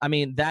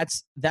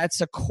 That's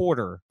a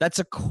quarter. That's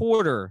a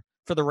quarter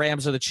for the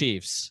Rams or the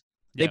Chiefs.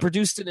 They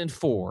produced it in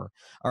 4.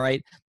 All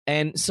right.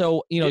 And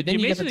so, the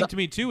amazing thing to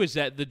me too is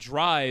that the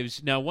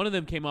drives, now one of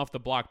them came off the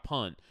block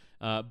punt,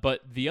 but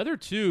the other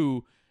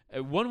two,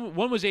 one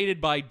was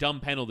aided by dumb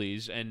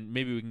penalties, and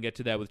maybe we can get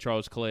to that with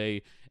Charles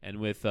Clay and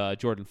with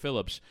Jordan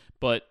Phillips.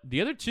 But the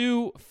other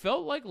two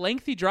felt like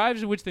lengthy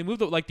drives in which they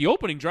moved. The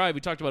opening drive,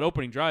 we talked about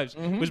opening drives,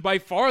 was by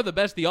far the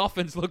best the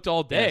offense looked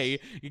all day.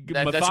 Yes.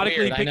 Methodically that's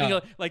weird, picking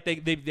up,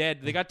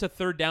 they got to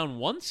 3rd down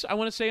once, I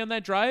want to say, on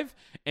that drive,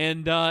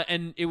 and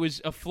it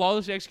was a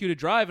flawlessly executed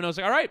drive. And I was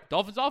like, all right,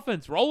 Dolphins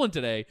offense rolling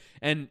today,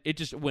 and it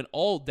just went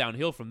all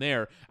downhill from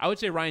there. I would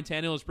say Ryan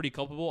Tannehill is pretty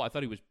culpable. I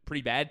thought he was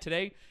pretty bad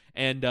today.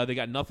 And they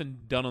got nothing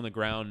done on the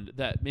ground.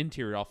 That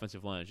interior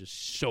offensive line is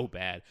just so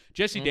bad.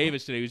 Jesse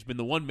Davis today, who's been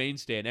the one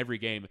mainstay in every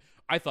game,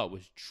 I thought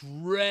was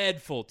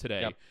dreadful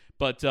today. Yep.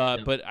 But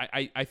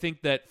I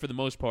think that for the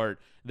most part,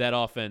 that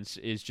offense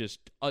is just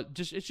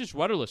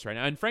rudderless right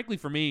now. And frankly,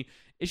 for me,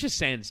 it's just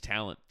sans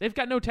talent. They've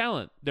got no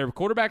talent. Their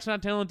quarterback's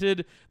not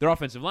talented. Their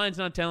offensive line's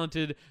not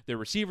talented. Their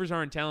receivers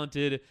aren't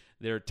talented.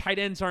 Their tight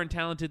ends aren't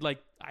talented.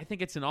 I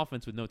think it's an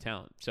offense with no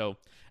talent. So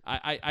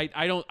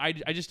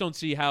I just don't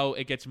see how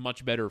it gets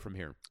much better from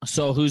here.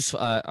 So who's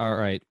all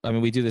right? I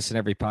mean, we do this in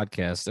every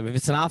podcast. If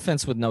it's an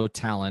offense with no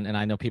talent, and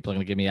I know people are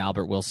going to give me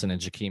Albert Wilson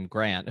and Jakeem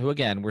Grant, who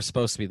again we're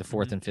supposed to be the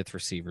fourth and fifth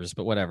receivers,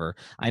 but whatever.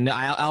 I know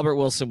Albert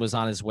Wilson was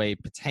on his way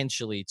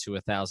potentially to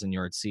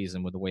 1,000-yard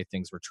season with the way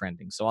things were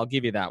trending, so I'll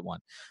give you that one.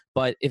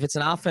 But if it's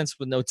an offense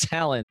with no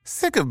talent,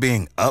 sick of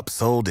being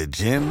upsold at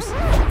gyms?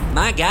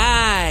 My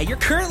guy, you're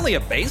currently a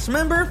base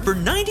member. For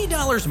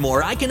 $90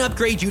 more, I can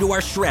upgrade you to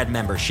our Shred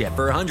membership.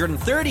 For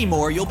 $130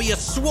 more, you'll be a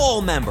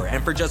Swole member.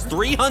 And for just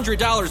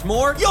 $300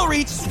 more, you'll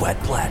reach Sweat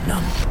Platinum.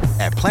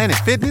 At Planet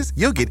Fitness,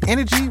 you'll get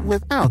energy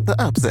without the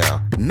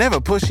upsell. Never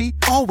pushy,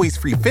 always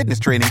free fitness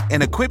training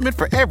and equipment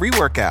for every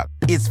workout.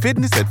 It's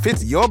fitness that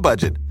fits your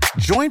budget.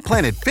 Join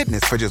Planet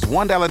Fitness for just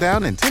 $1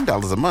 down and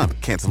 $10 a month.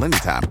 Cancel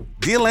anytime.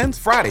 Deal ends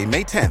Friday,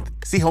 May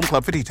 10th. See Home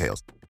Club for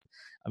details.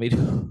 I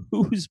mean,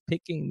 who's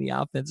picking the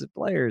offensive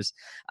players?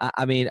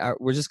 I mean,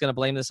 we're just going to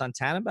blame this on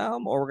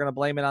Tannenbaum, or we're going to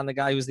blame it on the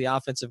guy who's the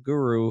offensive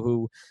guru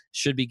who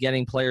should be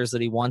getting players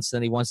that he wants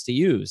to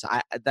use?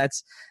 I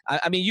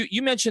mean,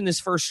 you mentioned this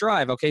first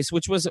drive, okay, so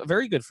which was a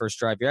very good first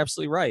drive. You're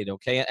absolutely right,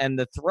 okay, and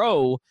the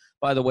throw,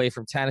 by the way,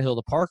 from Tannehill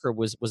to Parker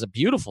was a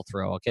beautiful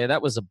throw, okay?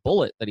 That was a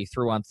bullet that he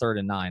threw on 3rd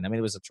and 9. I mean,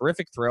 it was a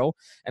terrific throw,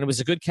 and it was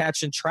a good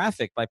catch in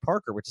traffic by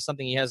Parker, which is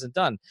something he hasn't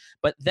done.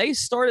 But they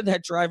started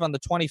that drive on the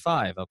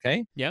 25,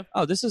 okay? Yeah.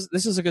 Oh, this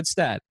is a good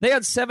stat. They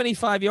had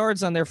 75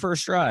 yards on their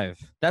first drive.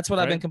 That's what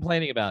I've been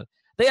complaining about.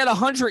 They had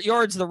 100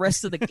 yards the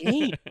rest of the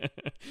game.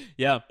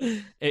 Yeah.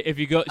 If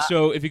you go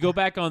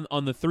back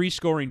on the 3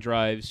 scoring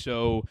drives,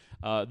 so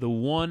the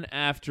one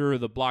after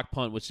the block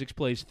punt was 6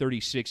 plays,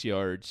 36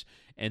 yards,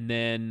 and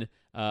then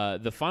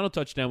the final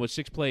touchdown was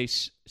 6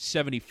 plays,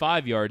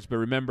 75 yards. But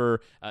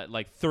remember,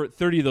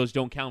 30 of those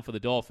don't count for the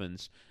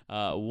Dolphins.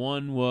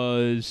 One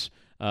was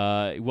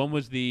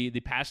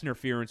the pass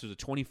interference. It was a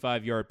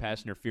 25-yard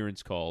pass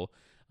interference call.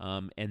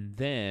 And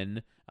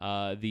then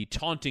the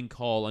taunting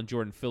call on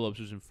Jordan Phillips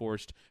was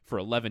enforced for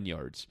 11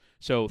 yards.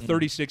 So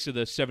 36 of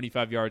the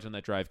 75 yards on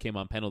that drive came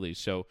on penalties.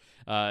 So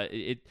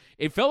it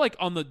felt like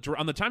on the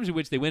times in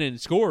which they went in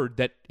and scored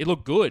that it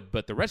looked good,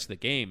 but the rest of the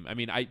game, I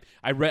mean, I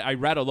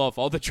rattled off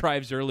all the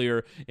drives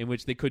earlier in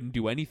which they couldn't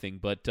do anything.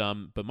 But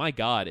my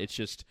God, it's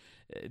just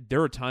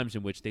there are times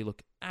in which they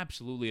look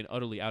absolutely and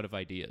utterly out of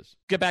ideas.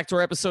 Get back to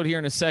our episode here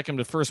in a second,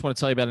 but first I want to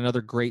tell you about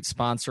another great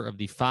sponsor of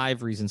the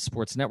 5 Reasons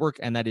Sports Network,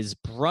 and that is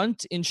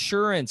Brunt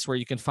Insurance, where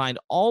you can find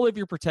all of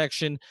your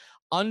protection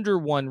under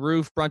one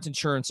roof. Brunt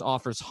Insurance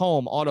offers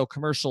home, auto,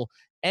 commercial,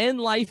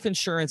 and life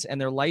insurance, and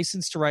they're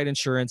licensed to write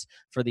insurance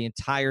for the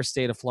entire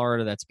state of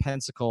Florida. That's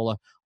Pensacola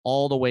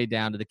all the way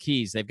down to the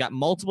Keys. They've got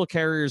multiple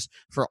carriers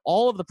for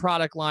all of the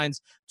product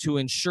lines to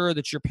ensure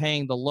that you're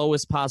paying the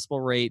lowest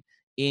possible rate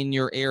in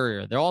your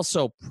area. They're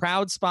also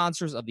proud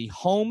sponsors of the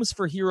Homes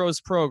for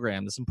Heroes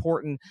program. It's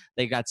important.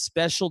 They got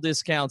special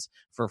discounts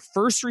for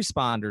first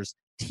responders,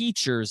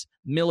 teachers,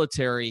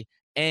 military,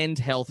 and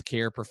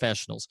healthcare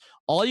professionals.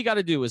 All you got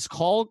to do is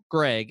call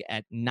Greg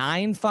at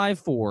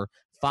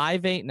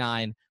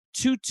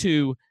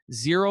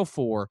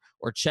 954-589-2204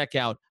 or check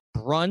out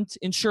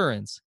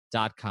bruntinsurance.com.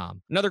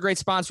 Another great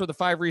sponsor of the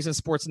 5 Reasons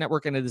Sports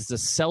Network, and it is the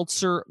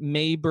Seltzer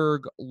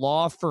Mayberg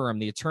Law Firm.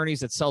 The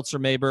attorneys at Seltzer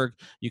Mayberg,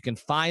 you can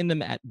find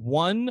them at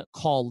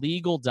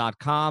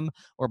onecalllegal.com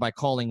or by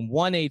calling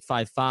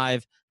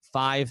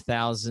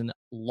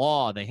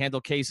 1-855-5000-LAW. They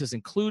handle cases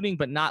including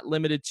but not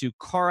limited to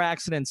car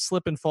accidents,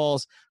 slip and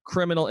falls,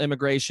 criminal,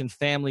 immigration,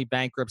 family,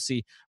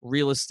 bankruptcy,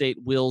 real estate,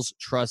 wills,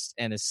 trusts,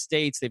 and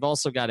estates. They've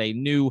also got a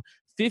new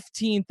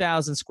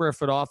 15,000 square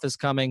foot office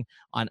coming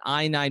on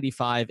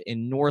I-95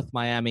 in North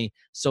Miami,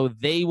 so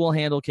they will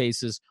handle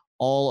cases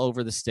all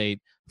over the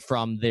state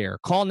from there.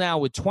 Call now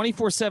with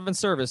 24/7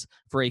 service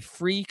for a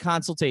free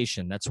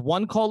consultation. That's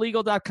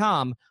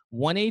onecalllegal.com,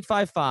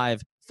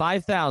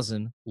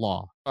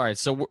 1-855-5000-LAW. All right,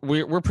 so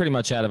we're pretty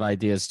much out of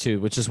ideas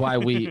too, which is why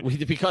we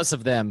because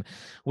of them,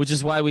 which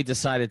is why we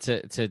decided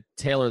to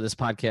tailor this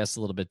podcast a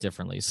little bit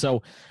differently.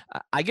 So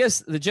I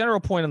guess the general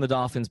point on the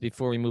Dolphins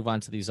before we move on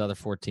to these other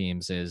 4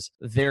 teams is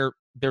they're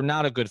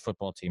not a good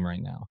football team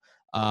right now.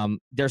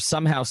 They're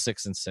somehow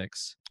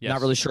 6-6. Yes.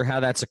 Not really sure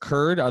how that's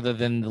occurred other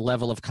than the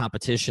level of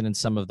competition in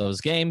some of those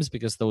games,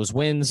 because those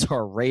wins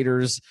are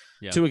Raiders,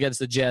 2 against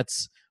the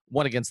Jets,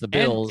 1 against the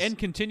Bills. And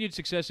continued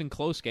success in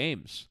close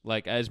games.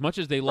 Like, as much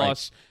as they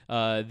lost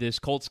this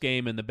Colts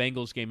game and the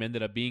Bengals game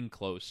ended up being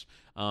close,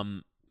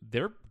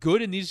 they're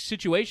good in these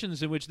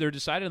situations in which they're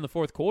decided in the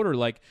fourth quarter.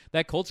 Like,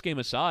 that Colts game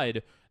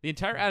aside, the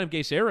entire Adam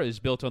Gase era is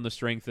built on the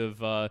strength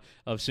of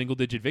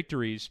single-digit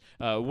victories.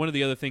 One of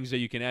the other things that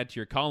you can add to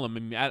your column, I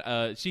mean,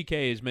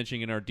 CK is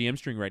mentioning in our DM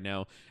string right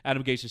now,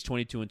 Adam Gase is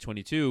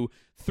 22-22.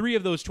 3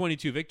 of those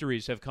 22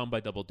 victories have come by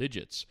double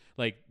digits.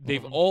 Like,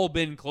 they've all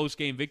been close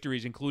game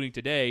victories, including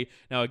today.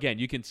 Now, again,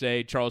 you can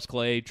say Charles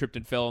Clay tripped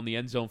and fell in the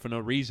end zone for no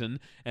reason,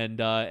 and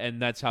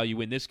that's how you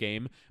win this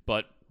game.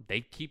 But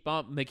They keep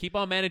on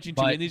managing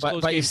to in these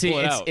close but you games see, pull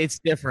it out. it's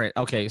different.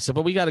 Okay, so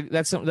but we got to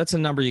that's a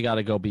number you got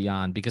to go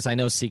beyond, because I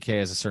know CK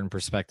has a certain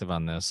perspective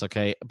on this.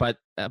 Okay, but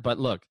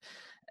look,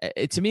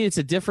 to me, it's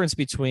a difference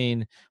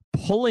between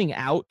pulling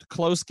out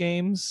close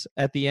games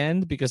at the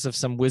end because of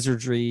some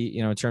wizardry,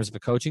 in terms of a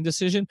coaching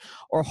decision,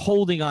 or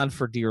holding on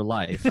for dear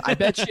life. I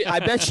bet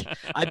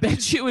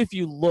you, if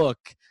you look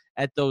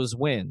at those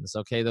wins,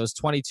 okay, those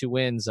 22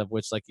 wins, of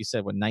which, like you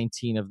said,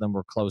 19 of them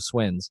were close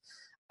wins.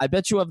 I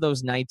bet you of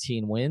those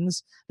 19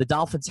 wins, the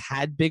Dolphins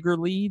had bigger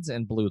leads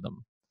and blew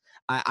them.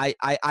 I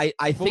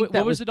think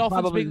what was the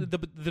Dolphins' probably...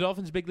 the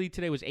Dolphins' big lead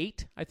today was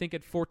 8, I think,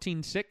 at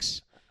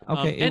 14-6.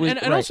 Okay,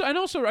 and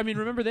also, I mean,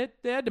 remember they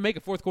had to make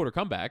a fourth quarter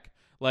comeback.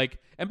 And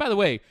by the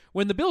way,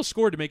 when the Bills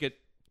scored to make it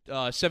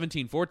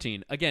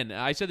 17-14, again,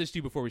 I said this to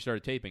you before we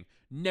started taping.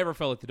 Never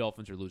felt like the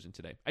Dolphins are losing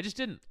today. I just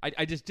didn't.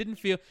 I just didn't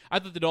feel. I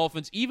thought the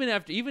Dolphins, even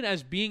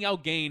as being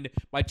outgained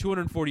by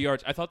 240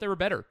 yards, I thought they were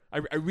better. I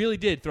really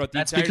did throughout the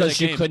entire game. That's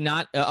because you could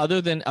not, other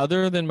than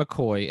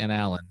McCoy and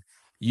Allen.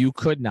 You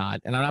could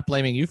not, and I'm not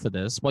blaming you for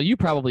this. Well, you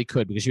probably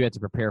could, because you had to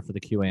prepare for the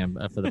QAM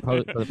for the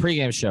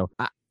pregame show.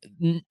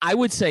 I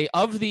would say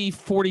of the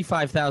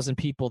 45,000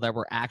 people that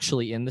were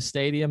actually in the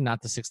stadium,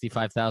 not the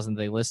 65,000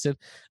 they listed,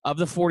 of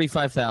the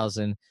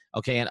 45,000,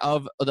 okay, and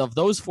of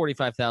those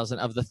 45,000,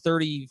 of the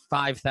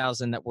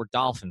 35,000 that were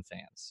Dolphin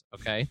fans,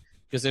 okay,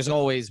 because there's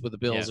always, with the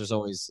Bills, there's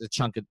always a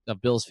chunk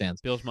of Bills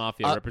fans. Bills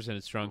Mafia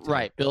represented strong today.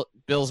 Right,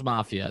 Bills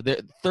Mafia.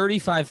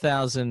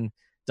 35,000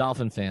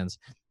 Dolphin fans.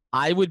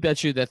 I would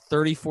bet you that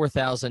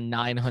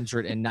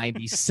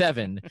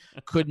 34,997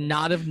 could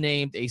not have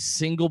named a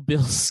single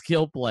Bills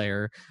skill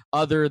player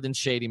other than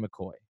Shady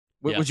McCoy.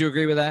 Would you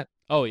agree with that?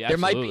 Oh yeah, there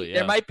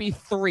might be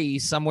 3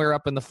 somewhere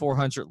up in the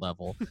 400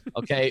 level.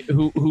 Okay,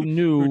 who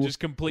knew? Who just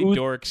complete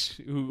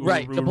dorks who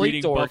were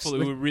reading Buffalo,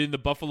 who were reading the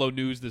Buffalo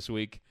News this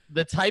week.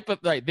 The type of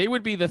they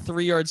would be the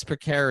 3 yards per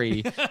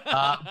carry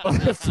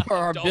for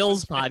our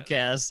Bills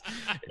podcast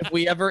if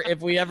we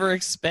ever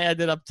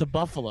expanded up to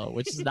Buffalo,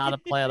 which is not a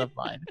plan of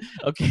mine.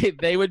 Okay,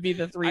 they would be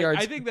the 3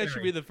 yards. I think that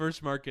should be the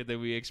first market that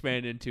we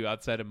expand into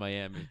outside of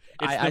Miami.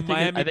 It's the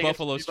Miami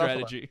Buffalo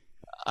strategy.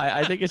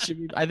 I think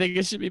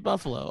it should be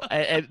Buffalo,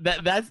 and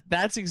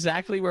that's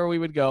exactly where we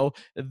would go.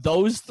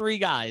 Those 3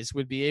 guys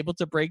would be able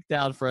to break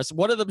down for us.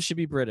 One of them should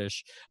be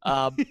British.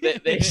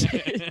 They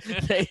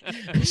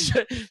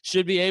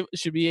should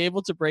be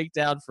able to break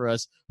down for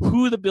us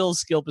who the Bills'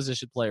 skill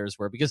position players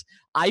were, because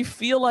I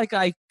feel like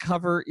I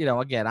cover.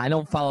 Again, I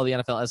don't follow the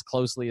NFL as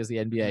closely as the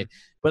NBA,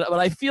 but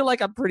I feel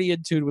like I'm pretty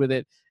in tune with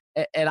it,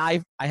 and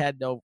I had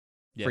no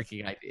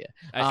freaking idea.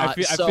 I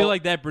feel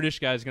like that British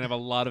guy is going to have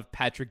a lot of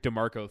Patrick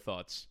DeMarco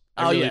thoughts.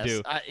 I really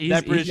do.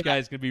 That British guy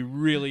is going to be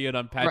really in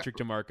on Patrick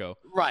DeMarco.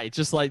 Right,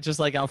 just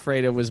like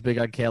Alfredo was big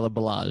on Caleb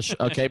Balazs,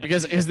 okay?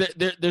 because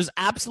there's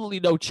absolutely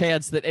no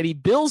chance that any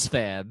Bills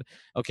fan,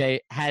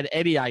 okay, had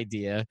any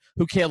idea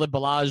who Caleb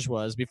Balazs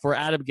was before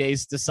Adam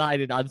Gase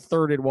decided on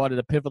 3rd and 1 in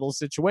a pivotal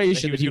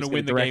situation that he was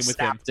going to win the game with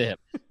him. To him.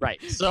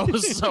 Right. So hold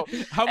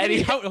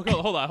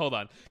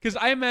on. Because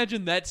I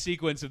imagine that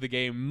sequence of the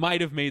game might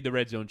have made the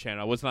Red Zone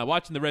channel. I was not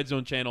watching the Red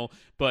Zone channel,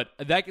 but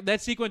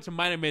that sequence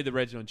might have made the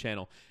Red Zone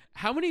channel.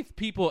 How many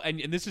people,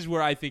 and this is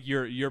where I think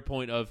your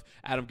point of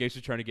Adam Gase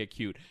was trying to get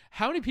cute,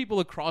 how many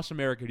people across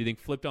America do you think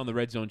flipped on the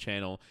Red Zone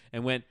channel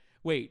and went,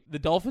 wait, the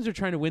Dolphins are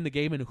trying to win the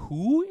game, and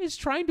who is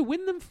trying to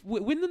win them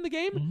the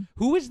game? Mm-hmm.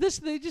 Who is this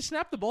they just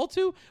snapped the ball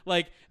to?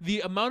 Like,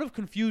 the amount of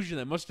confusion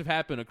that must have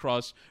happened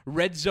across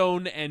Red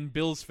Zone and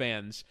Bills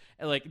fans,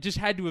 just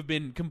had to have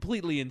been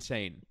completely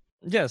insane.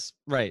 Yes,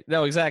 right.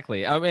 No,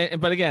 exactly. I mean,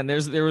 but again,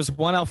 there was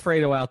one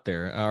Alfredo out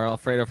there, our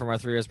Alfredo from our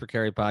 3 Yards Per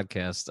Carry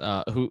podcast,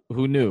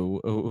 who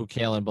knew who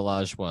Kalen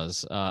Balazs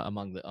was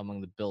among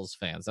the Bills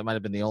fans. That might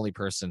have been the only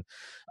person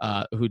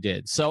who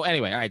did. So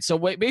anyway, all right. So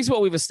basically,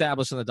 what we've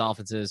established on the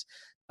Dolphins is,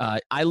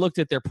 I looked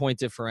at their point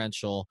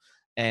differential,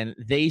 and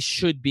they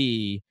should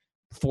be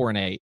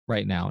 4-8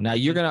 right now. Now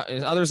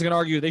others are gonna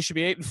argue they should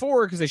be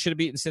 8-4 because they should have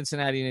beaten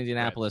Cincinnati and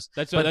Indianapolis.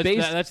 Right.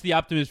 That's the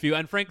optimist view,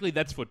 and frankly,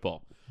 that's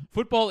football.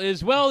 Football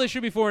is, well, they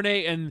should be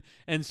 4-8,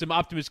 and some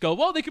optimists go,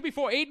 well, they could be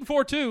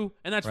 8-4 too,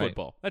 and that's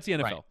football. That's the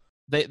NFL.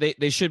 Right.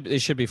 They should be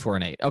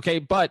 4-8. Okay,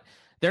 but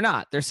they're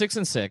not. They're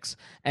 6-6,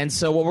 and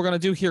so what we're going to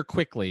do here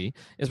quickly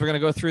is we're going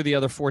to go through the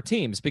other 4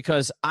 teams,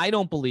 because I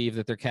don't believe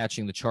that they're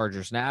catching the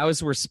Chargers now.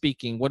 As we're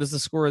speaking, what is the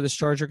score of this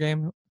Charger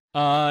game?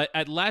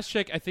 At last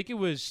check, I think it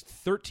was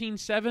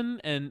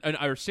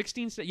 13-7 or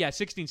 16. Yeah,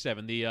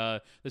 16-7.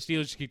 The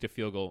Steelers just kicked a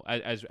field goal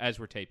as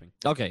we're taping.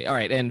 Okay, all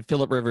right. And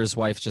Philip Rivers'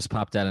 wife just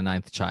popped out a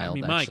 9th child.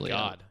 I mean, my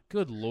God,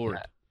 good Lord.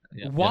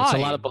 Yeah. Why? That's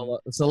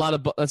a lot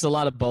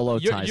of bolo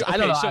ties. Okay, I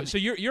don't know. So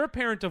you're a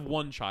parent of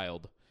 1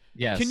 child.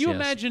 Yes. Can you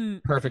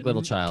imagine perfect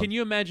little child? Can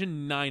you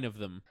imagine 9 of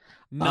them?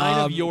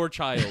 Nine of your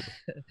child.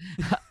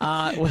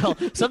 Well,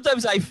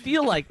 sometimes I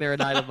feel like they're a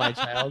nine of my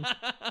child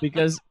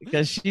because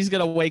she's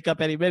gonna wake up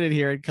any minute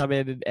here and come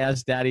in and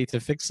ask Daddy to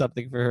fix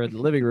something for her in the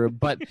living room.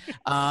 But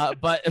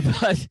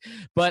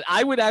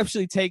I would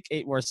actually take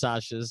 8 more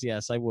Sashas.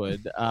 Yes, I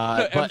would.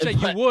 I'm saying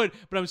you would,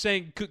 but I'm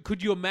saying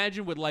could you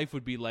imagine what life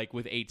would be like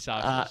with 8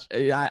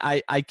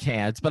 Sashas? I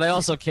can't, but I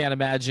also can't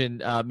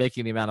imagine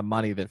making the amount of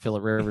money that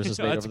Philip Rivers has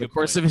made over the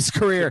course of his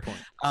career,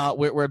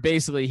 where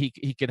basically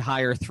he could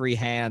hire 3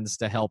 hands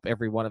to help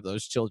every one of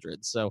those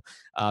children. So,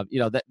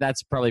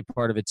 that's probably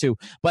part of it too.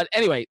 But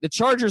anyway, the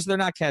Chargers, they're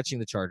not catching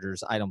the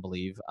Chargers, I don't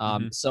believe.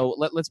 So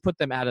let's put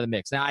them out of the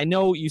mix. Now, I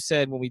know you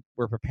said when we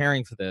were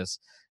preparing for this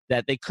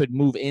that they could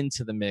move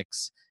into the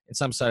mix in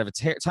some sort of a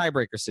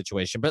tiebreaker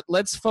situation, but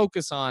let's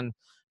focus on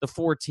the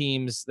 4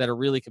 teams that are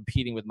really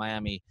competing with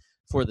Miami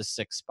for the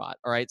 6th spot.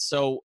 All right.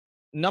 So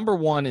number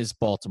 1 is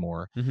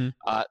Baltimore.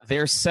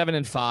 They're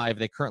 7-5.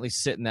 They currently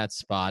sit in that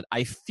spot.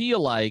 I feel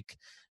like,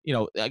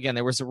 again,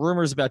 there were some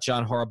rumors about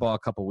John Harbaugh a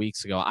couple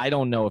weeks ago. I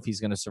don't know if he's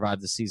going to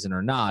survive the season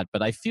or not,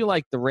 but I feel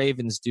like the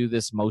Ravens do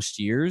this most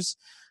years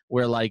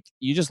where, like,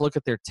 you just look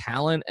at their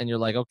talent and you're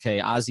like, okay,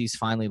 Ozzy's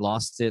finally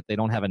lost it. They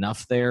don't have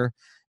enough there.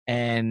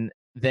 And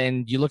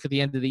then you look at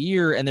the end of the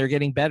year and they're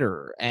getting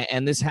better.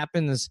 And this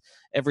happens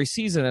every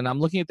season. And I'm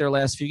looking at their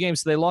last few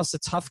games. So they lost a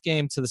tough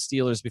game to the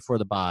Steelers before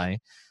the bye,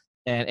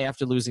 and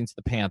after losing to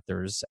the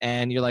Panthers,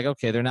 and you're like,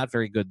 okay, they're not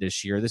very good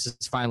this year. This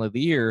is finally the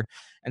year.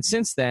 And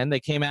since then, they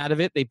came out of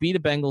it. They beat a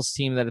Bengals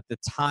team that at the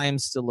time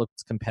still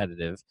looked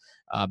competitive.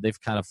 They've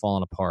kind of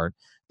fallen apart.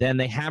 Then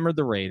they hammered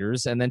the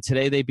Raiders, and then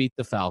today they beat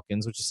the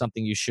Falcons, which is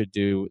something you should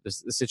do. The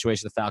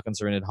situation the Falcons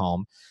are in at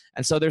home.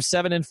 And so they're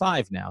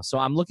 7-5 now. So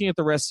I'm looking at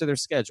the rest of their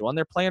schedule, and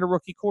they're playing a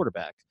rookie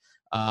quarterback.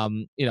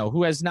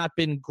 Who has not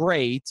been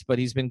great, but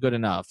he's been good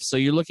enough. So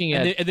you're looking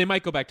at... And they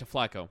might go back to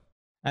Flacco.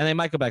 And they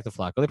might go back to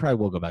Flacco. They probably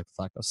will go back to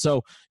Flacco.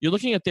 So you're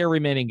looking at their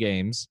remaining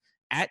games.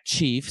 At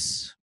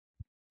Chiefs,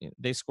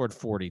 they scored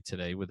 40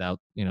 today without,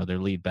 their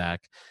lead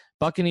back.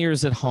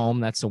 Buccaneers at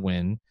home, that's a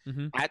win.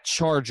 At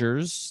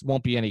Chargers,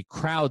 won't be any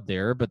crowd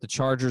there, but the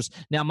Chargers.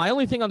 Now, my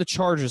only thing on the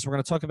Chargers, we're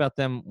going to talk about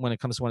them when it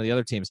comes to one of the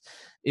other teams,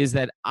 is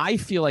that I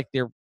feel like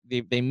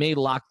they may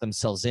lock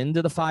themselves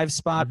into the 5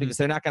 spot because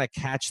they're not going to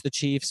catch the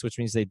Chiefs, which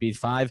means they beat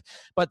 5.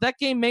 But that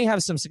game may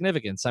have some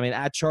significance. I mean,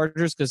 at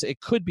Chargers, because it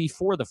could be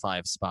for the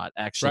 5 spot,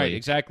 actually. Right,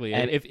 exactly.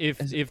 And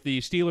if the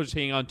Steelers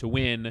hang on to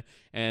win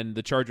and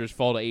the Chargers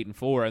fall to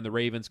 8-4 and the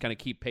Ravens kind of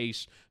keep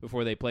pace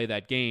before they play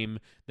that game,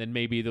 then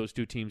maybe those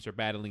 2 teams are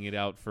battling it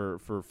out for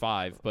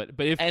 5. But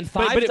if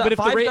 5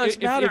 does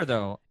matter,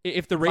 though.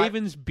 If the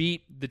Ravens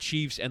beat the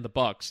Chiefs and the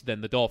Bucks, then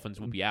the Dolphins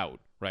will be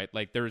out. Right,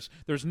 like there's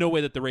no way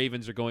that the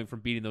Ravens are going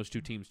from beating those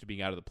 2 teams to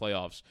being out of the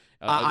playoffs.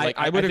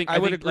 I would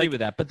agree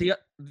with that. But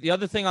the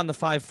other thing on the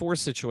 5-4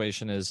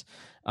 situation is,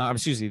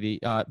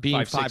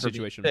 being 5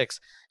 or 6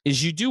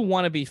 is you do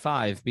want to be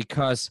 5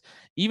 because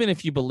even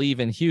if you believe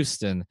in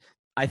Houston,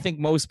 I think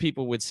most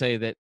people would say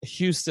that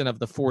Houston of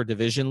the 4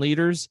 division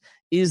leaders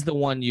is the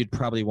one you'd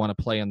probably want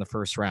to play in the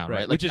first round,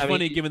 right? Which is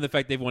funny given the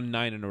fact they've won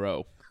 9 in a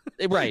row.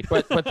 Right,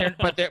 but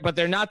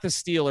they're not the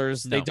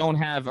Steelers. No. They don't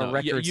have a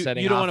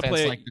record-setting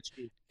offense like the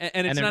Chiefs.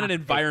 And it's not an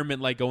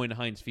environment like going to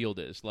Heinz Field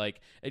is. Like,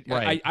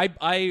 right.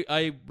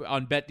 I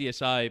on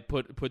BetDSI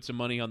put some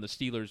money on the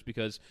Steelers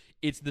because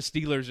it's the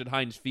Steelers at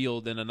Heinz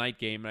Field in a night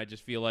game, and I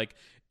just feel like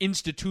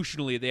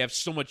institutionally they have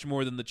so much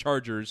more than the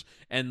Chargers.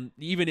 And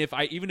even if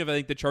I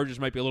think the Chargers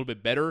might be a little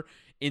bit better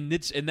in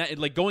that,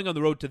 like going on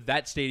the road to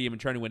that stadium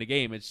and trying to win a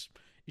game, it's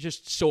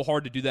just so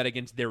hard to do that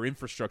against their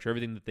infrastructure,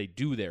 everything that they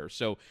do there.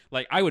 So,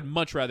 like, I would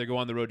much rather go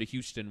on the road to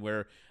Houston,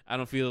 where I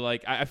don't feel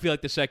like I feel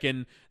like the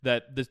second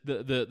that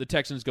the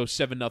Texans go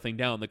 7-0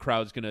 down, the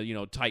crowd's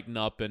gonna tighten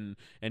up and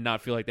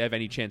not feel like they have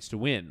any chance to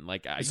win.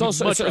 Like, it's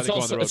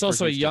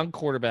also a young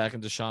quarterback,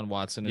 and Deshaun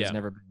Watson has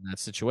never been in that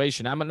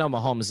situation. I know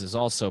Mahomes is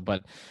also,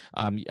 but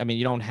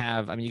you don't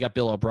have. You got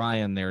Bill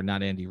O'Brien there,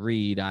 not Andy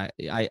Reid.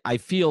 I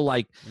feel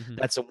like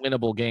that's a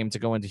winnable game to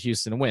go into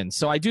Houston and win.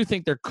 So I do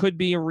think there could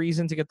be a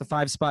reason to get the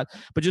 5 spot,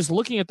 but just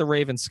looking at the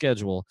Ravens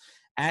schedule,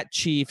 at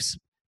Chiefs,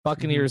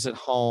 Buccaneers at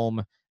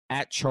home,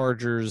 at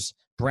Chargers,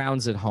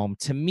 Browns at home,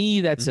 to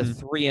me that's a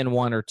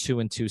 3-1 or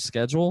 2-2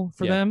 schedule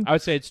for them. I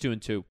would say it's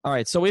 2-2. All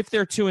right, so if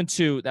they're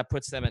 2-2, that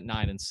puts them at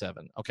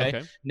 9-7.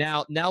 Okay.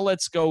 Now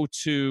let's go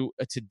to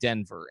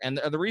Denver, and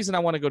the reason I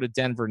want to go to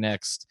Denver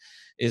next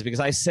is because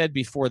I said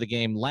before the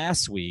game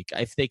last week,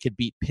 if they could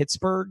beat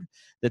Pittsburgh,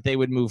 that they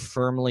would move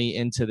firmly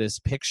into this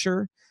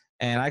picture.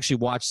 And I actually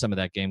watched some of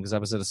that game because I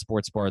was at a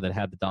sports bar that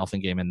had the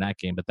Dolphin game in that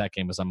game, but that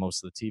game was on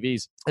most of the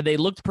TVs. And they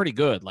looked pretty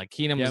good. Like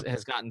Keenum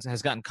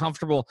has gotten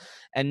comfortable.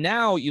 And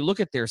now you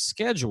look at their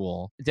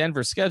schedule,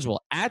 Denver's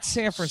schedule, at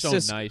San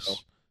Francisco.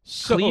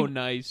 So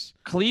nice.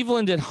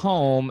 Cleveland at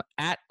home,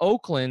 at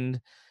Oakland,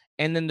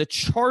 and then the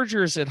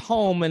Chargers at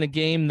home in a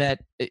game that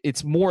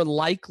it's more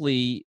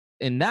likely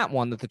in that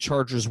one that the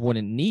Chargers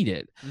wouldn't need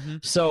it.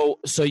 So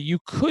you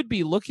could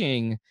be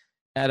looking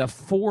at a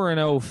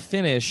 4-0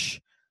 finish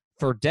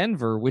for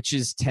Denver, which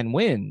is 10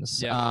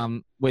 wins,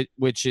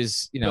 which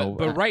is,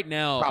 but right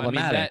now,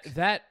 problematic. I mean,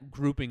 that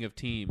grouping of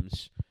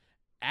teams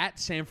at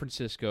San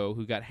Francisco,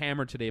 who got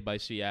hammered today by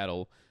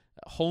Seattle,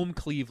 home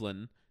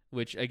Cleveland,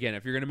 which, again,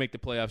 if you're going to make the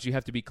playoffs, you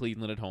have to beat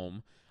Cleveland at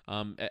home.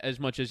 As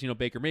much as,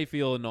 Baker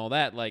Mayfield and all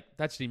that, like,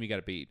 that's the team you got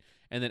to beat.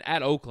 And then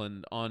at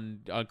Oakland on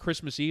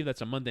Christmas Eve,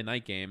 that's a Monday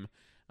night game.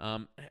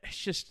 It's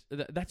just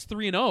that's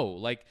 3-0.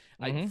 Like,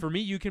 for me,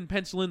 you can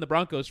pencil in the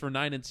Broncos for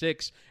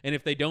 9-6, and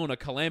if they don't, a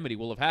calamity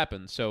will have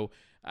happened. So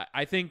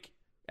I think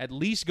at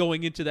least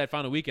going into that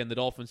final weekend, the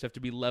Dolphins have to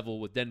be level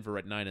with Denver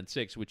at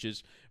 9-6, which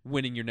is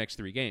winning your next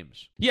 3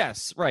 games.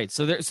 Yes, right.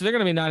 So they're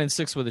going to be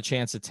 9-6 with a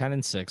chance at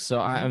 10-6. So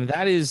I mean,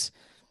 that is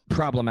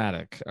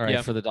problematic, all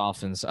right, for the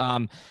Dolphins.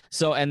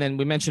 So and then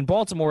we mentioned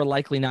Baltimore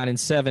likely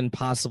 9-7,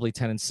 possibly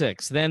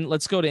 10-6. Then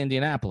let's go to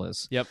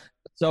Indianapolis. Yep.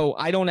 So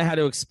I don't know how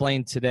to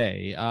explain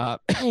today.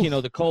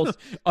 The Colts.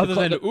 Other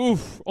than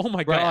oof, oh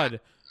my God.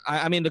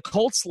 I mean, the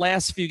Colts'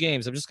 last few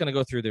games. I'm just going to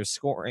go through their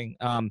scoring.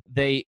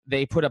 They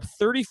put up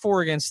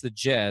 34 against the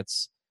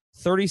Jets,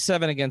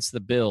 37 against the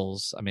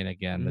Bills. I mean,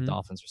 again, the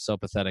Dolphins are so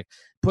pathetic.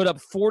 Put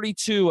up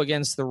 42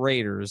 against the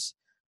Raiders,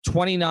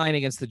 29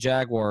 against the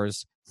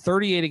Jaguars,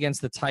 38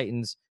 against the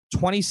Titans,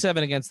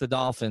 27 against the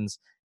Dolphins,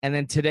 and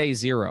then today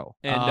 0.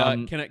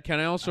 And can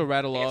I also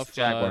rattle off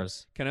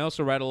Jaguars? Can I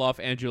also rattle off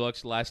Andrew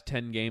Luck's last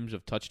 10 games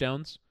of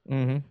touchdowns?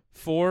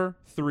 4,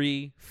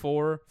 3,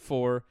 4,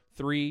 4,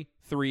 3,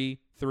 3,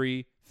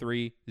 3,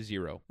 3,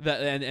 0.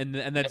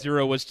 And that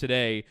 0 was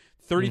today.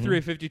 33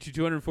 of 52,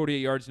 248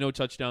 yards, no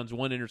touchdowns,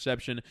 1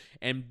 interception.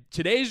 And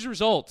today's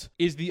result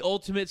is the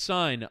ultimate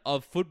sign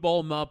of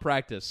football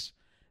malpractice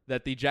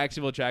that the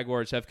Jacksonville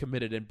Jaguars have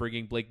committed in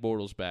bringing Blake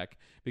Bortles back,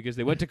 because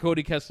they went to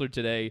Cody Kessler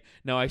today.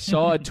 Now, I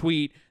saw a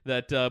tweet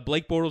that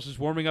Blake Bortles is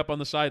warming up on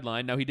the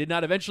sideline. Now, he did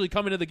not eventually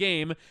come into the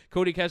game.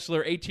 Cody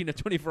Kessler, 18 of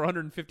 20 for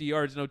 150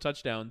 yards, no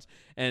touchdowns.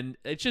 And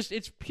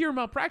it's pure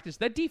malpractice.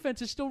 That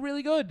defense is still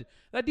really good.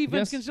 That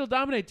defense can still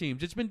dominate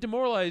teams. It's been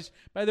demoralized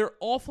by their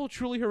awful,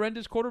 truly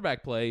horrendous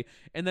quarterback play,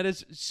 and that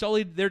has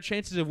sullied their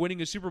chances of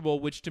winning a Super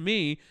Bowl, which to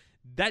me,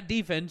 that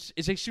defense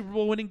is a Super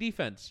Bowl winning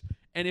defense.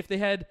 And if they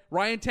had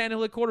Ryan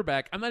Tannehill at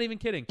quarterback, I'm not even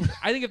kidding.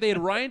 I think if they had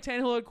Ryan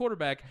Tannehill at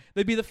quarterback,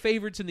 they'd be the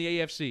favorites in the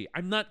AFC.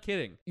 I'm not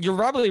kidding. You're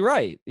probably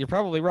right.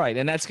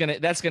 And that's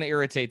gonna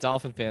irritate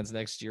Dolphin fans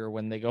next year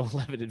when they go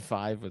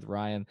 11-5 with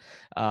Ryan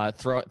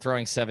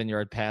throwing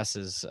 7-yard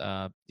passes.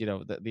 The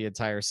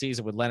entire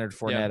season with Leonard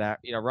Fournette,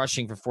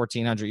 rushing for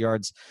 1,400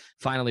 yards,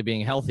 finally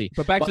being healthy.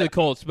 But back to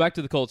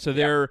the Colts. So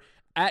they're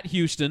at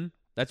Houston.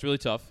 That's really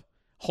tough.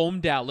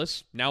 Home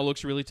Dallas now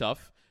looks really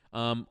tough.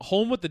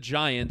 Home with the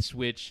Giants,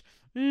 which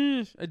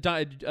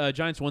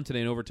Giants won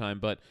today in overtime,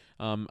 but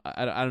I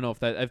don't know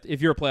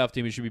if you're a playoff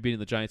team, you should be beating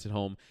the Giants at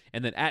home.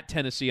 And then at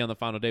Tennessee on the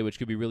final day, which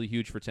could be really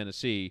huge for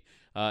Tennessee.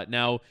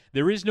 Now,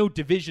 there is no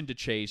division to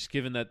chase,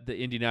 given that the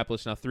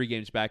Indianapolis now 3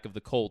 games back of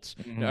the Colts,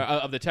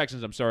 of the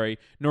Texans, I'm sorry.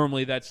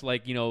 Normally, that's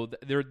like,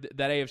 that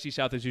AFC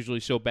South is usually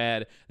so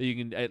bad that you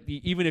can,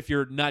 even if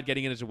you're not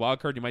getting in as a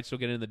wild card, you might still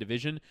get in the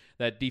division.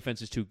 That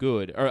defense is too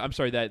good. Or, I'm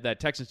sorry, that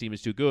Texans team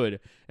is too good.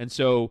 And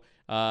so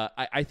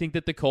I think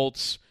that the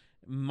Colts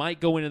might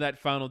go into that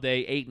final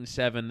day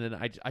 8-7,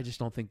 and I just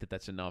don't think that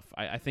that's enough.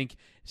 I think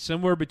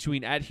somewhere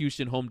between at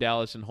Houston, home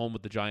Dallas, and home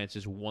with the Giants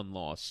is 1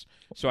 loss.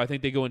 So I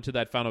think they go into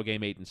that final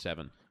game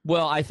 8-7.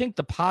 Well, I think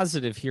the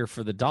positive here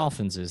for the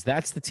Dolphins is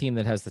that's the team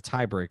that has the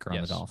tiebreaker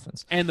on the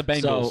Dolphins. And the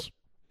Bengals.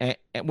 So,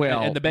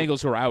 and the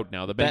Bengals are out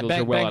now. The Bengals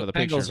are well out of the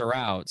picture. Bengals are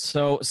out.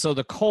 So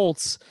the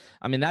Colts,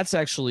 I mean, that's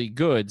actually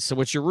good. So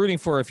what you're rooting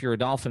for if you're a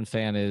Dolphin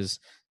fan is,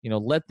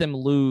 let them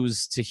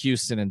lose to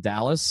Houston and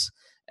Dallas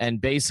and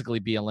basically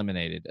be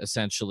eliminated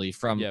essentially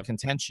from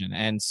contention.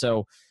 And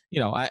so,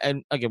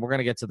 and again, we're going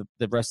to get to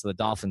the rest of the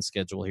Dolphins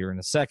schedule here in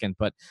a second,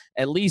 but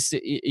at least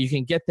you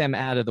can get them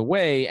out of the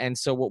way. And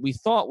so what we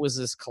thought was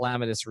this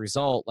calamitous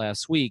result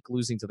last week,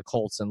 losing to the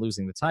Colts and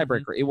losing the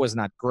tiebreaker, it was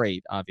not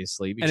great,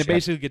 obviously. And it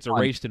basically gets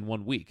erased in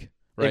 1 week,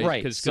 right?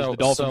 Right. Because the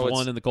Dolphins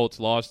won and the Colts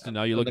lost, and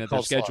now you're looking at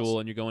their schedule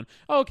and you're going,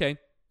 oh, okay.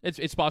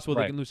 It's possible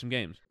they can lose some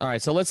games. All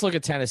right, so let's look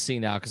at Tennessee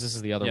now, because this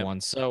is the other one.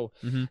 So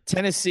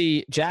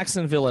Tennessee,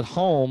 Jacksonville at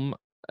home.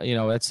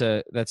 That's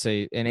an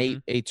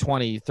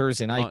 8:20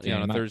 Thursday night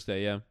game. On a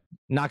Thursday,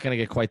 Not going to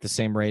get quite the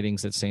same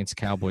ratings that Saints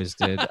Cowboys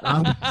did.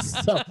 I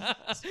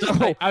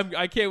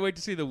can't wait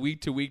to see the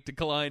week-to-week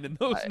decline in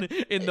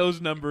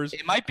those numbers.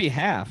 It might be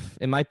half.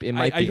 It might be.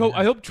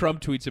 I hope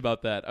Trump tweets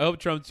about that. I hope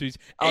Trump tweets.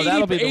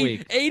 That'll be the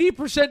week.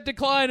 80%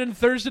 decline in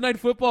Thursday Night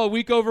Football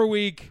week over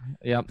week.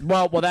 Yeah.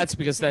 Well, that's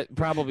because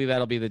that'll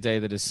be the day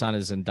that his son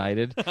is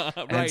indicted.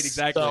 Right.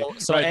 Exactly.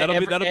 So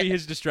that'll be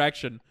his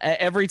distraction.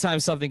 Every time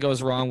something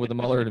goes wrong with the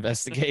Mueller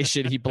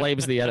investigation, he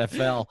blames the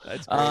NFL.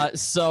 That's great.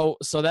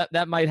 So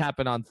that might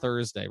happen on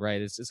Thursday,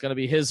 right? It's going to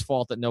be his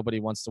fault that nobody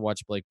wants to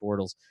watch Blake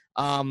Bortles,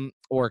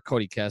 or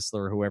Cody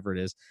Kessler, or whoever it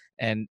is.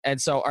 And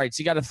so, all right,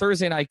 so you got a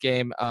Thursday night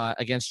game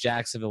against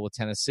Jacksonville with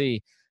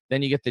Tennessee.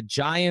 Then you get the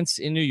Giants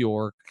in New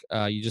York.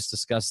 You just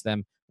discussed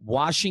them.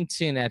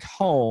 Washington at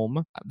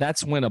home,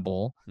 that's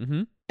winnable.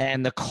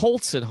 and the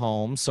Colts at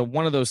home. So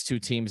one of those two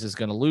teams is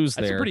going to lose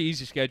That's there. a pretty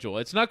easy schedule.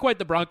 It's not quite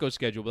the Broncos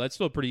schedule, but that's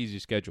still a pretty easy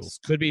schedule.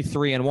 Could be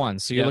 3-1.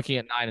 So you're looking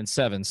at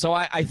 9-7. So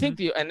I think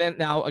and then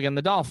now again,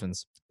 the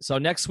Dolphins. So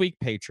next week,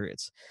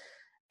 Patriots.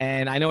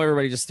 And I know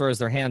everybody just throws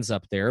their hands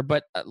up there,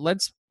 but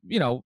let's be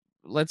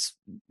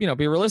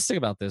realistic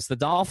about this. The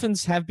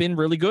Dolphins have been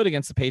really good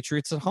against the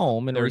Patriots at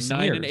home in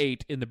recent years.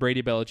 9-8 in the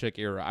Brady Belichick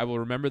era. I will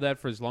remember that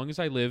for as long as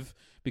I live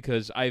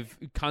because I've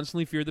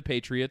constantly feared the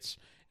Patriots,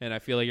 and I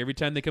feel like every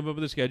time they come up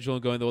with a schedule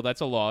and going, well,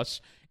 that's a loss,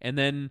 and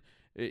then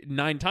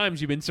 9 times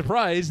you've been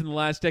surprised in the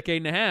last decade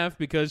and a half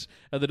because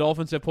the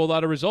Dolphins have pulled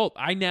out a result.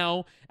 I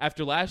now,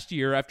 after last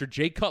year, after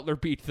Jay Cutler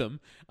beat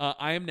them,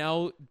 I am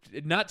now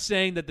not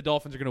saying that the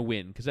Dolphins are going to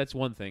win because that's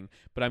one thing,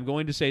 but I'm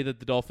going to say that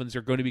the Dolphins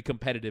are going to be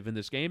competitive in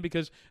this game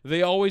because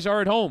they always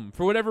are at home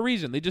for whatever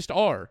reason. They just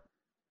are.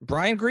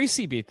 Brian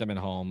Greasy beat them at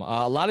home.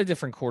 A lot of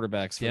different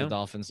quarterbacks for the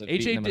Dolphins have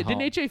beaten them at home.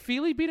 Didn't AJ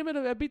Feely beat them at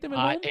home on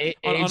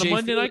a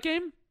Monday night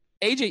game?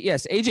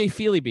 AJ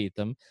Feely beat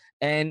them.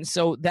 And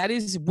so that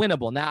is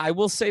winnable. Now, I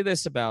will say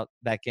this about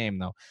that game,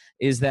 though,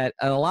 is that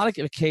on a lot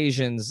of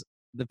occasions,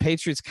 the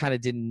Patriots kind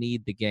of didn't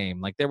need the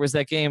game. Like there was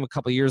that game a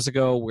couple of years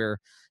ago where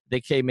they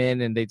came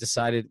in and they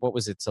decided, what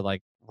was it, to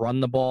like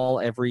run the ball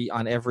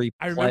on every play.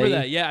 I remember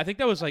that. Yeah, I think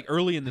that was like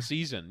early in the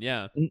season.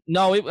 Yeah.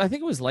 No, I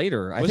think it was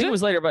later. I think it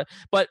was later.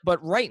 But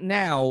right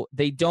now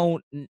they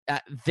don't.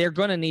 They're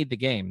going to need the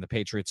game. The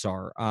Patriots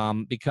are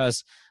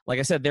because, like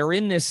I said, they're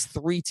in this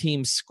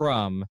 3-team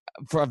scrum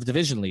of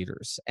division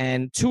leaders,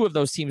 and 2 of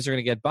those teams are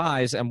going to get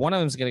byes, and one of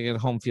them is going to get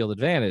home field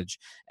advantage.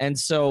 And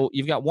so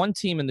you've got one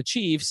team in the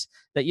Chiefs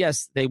that,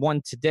 yes, they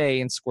won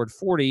today and scored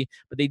 40,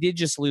 but they did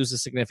just lose a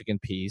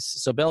significant piece.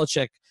 So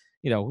Belichick,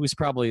 who's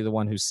probably the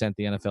one who sent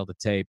the NFL the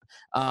tape.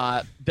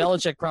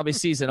 Belichick probably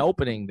sees an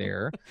opening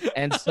there,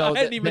 and so I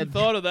hadn't even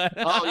thought of that.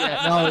 Oh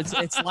yeah,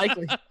 no, it's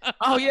likely.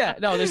 Oh yeah,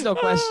 no, there's no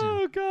question.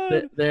 Oh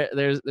god,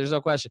 there's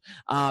no question.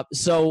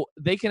 So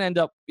they can end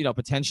up,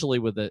 potentially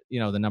with the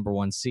number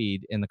 1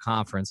 seed in the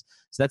conference.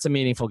 So that's a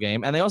meaningful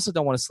game, and they also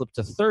don't want to slip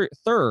to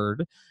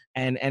third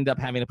and end up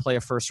having to play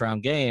a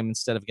first-round game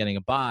instead of getting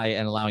a bye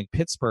and allowing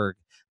Pittsburgh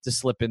to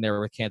slip in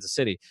there with Kansas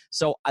City.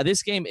 So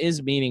this game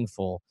is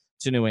meaningful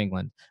to New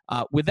England.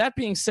 With that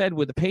being said,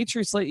 with the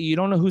Patriots, you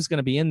don't know who's going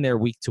to be in there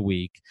week to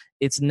week.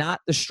 It's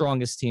not the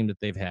strongest team that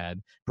they've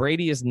had.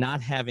 Brady is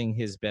not having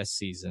his best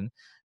season,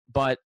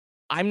 but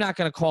I'm not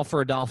going to call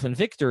for a Dolphin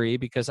victory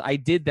because I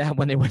did that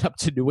when they went up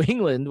to New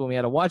England when we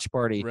had a watch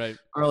party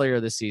earlier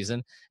this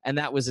season, and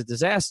that was a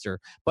disaster.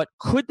 But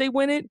could they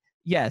win it?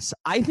 Yes,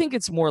 I think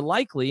it's more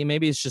likely,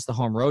 maybe it's just the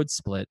home road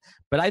split,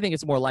 but I think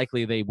it's more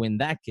likely they win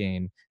that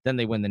game than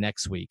they win the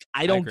next week.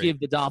 I don't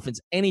give the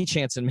Dolphins any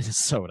chance in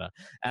Minnesota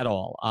at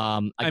all.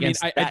 I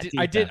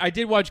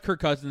did watch Kirk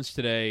Cousins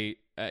today.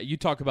 You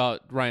talk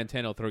about Ryan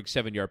Tannehill throwing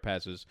 7-yard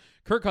passes.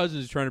 Kirk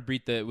Cousins was trying to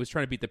beat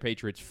the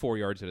Patriots 4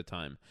 yards at a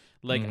time.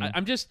 Like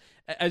I'm just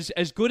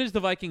as good as the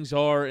Vikings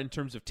are in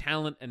terms of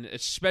talent and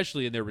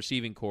especially in their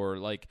receiving core.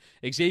 Like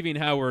Xavier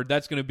Howard,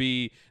 that's going to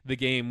be the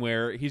game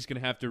where he's going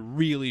to have to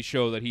really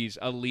show that he's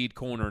a lead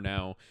corner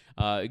now.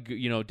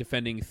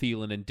 Defending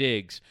Thielen and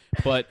Diggs.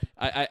 But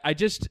I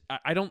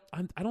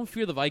don't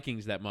fear the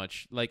Vikings that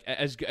much. Like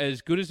as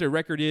good as their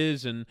record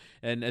is, and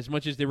as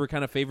much as they were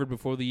kind of favored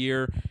before the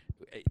year.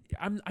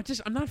 I'm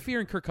not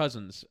fearing Kirk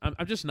Cousins.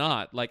 I'm just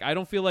not. Like I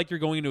don't feel like you're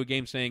going into a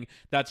game saying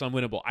that's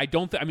unwinnable.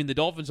 The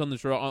Dolphins on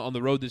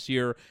the road this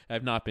year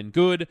have not been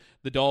good.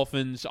 The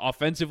Dolphins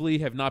offensively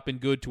have not been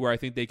good to where I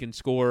think they can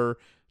score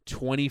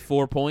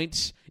 24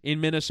 points in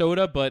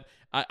Minnesota, but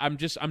I'm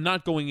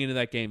not going into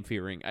that game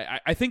fearing.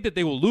 I think that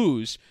they will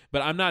lose,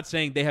 but I'm not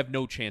saying they have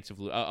no chance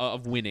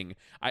of winning.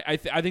 I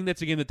think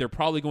that's a game that they're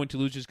probably going to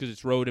lose just because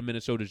it's road and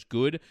Minnesota's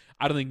good.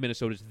 I don't think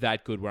Minnesota's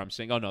that good where I'm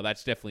saying, oh no,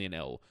 that's definitely an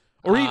L.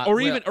 Or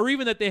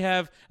even that they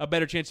have a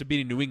better chance of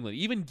beating New England,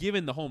 even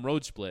given the home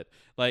road split.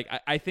 Like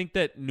I think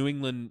that New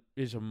England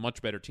is a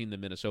much better team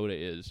than Minnesota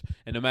is,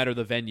 and no matter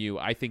the venue,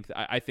 I think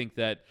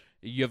that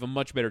you have a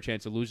much better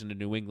chance of losing to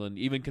New England,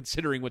 even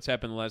considering what's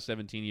happened in the last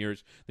 17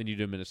 years, than you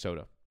do in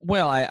Minnesota.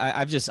 Well,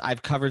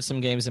 I've covered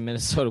some games in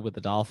Minnesota with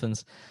the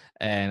Dolphins,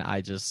 and I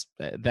just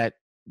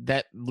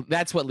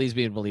that's what leads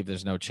me to believe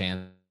there's no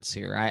chance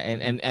here.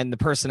 And the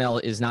personnel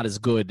is not as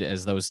good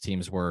as those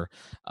teams were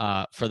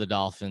for the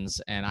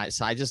Dolphins, and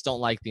I just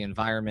don't like the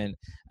environment.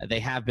 They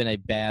have been a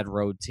bad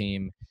road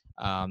team.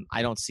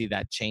 I don't see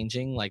that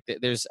changing. Like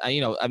there's,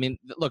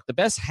 look, the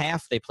best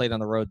half they played on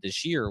the road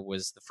this year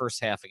was the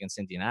first half against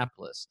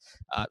Indianapolis.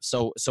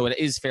 So it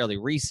is fairly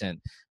recent,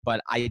 but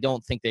I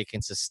don't think they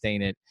can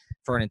sustain it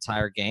for an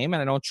entire game.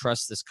 And I don't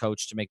trust this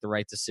coach to make the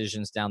right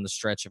decisions down the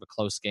stretch of a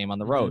close game on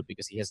the road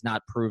because he has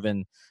not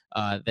proven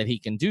that he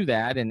can do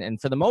that.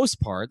 And for the most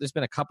part, there's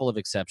been a couple of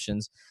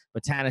exceptions,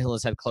 but Tannehill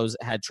has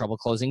had trouble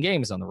closing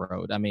games on the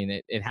road. I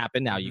mean, it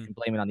happened. Now you can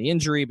blame it on the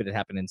injury, but it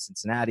happened in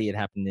Cincinnati. It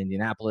happened in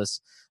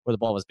Indianapolis where the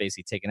ball was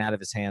basically taken out of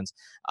his hands.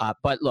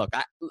 But look,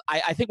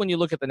 I think when you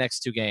look at the next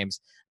 2 games,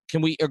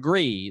 can we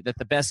agree that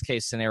the best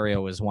case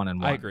scenario is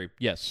 1-1? I agree.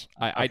 Yes.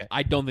 Okay.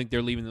 I don't think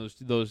they're leaving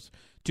those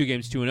 2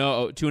 games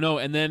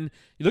 2-0. And then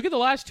you look at the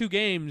last 2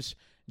 games,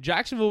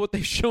 Jacksonville, what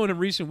they've shown in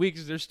recent weeks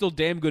is they're still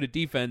damn good at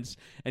defense.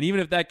 And even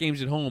if that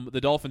game's at home,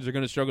 the Dolphins are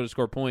going to struggle to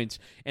score points.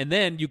 And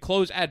then you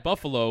close at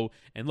Buffalo.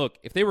 And look,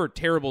 if they were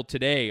terrible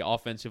today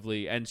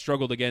offensively and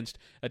struggled against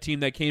a team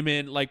that came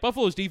in, like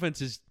Buffalo's defense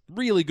is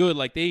really good.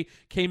 Like they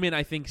came in,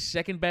 I think,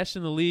 second best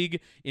in the league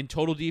in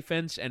total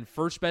defense and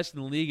first best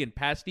in the league in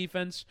pass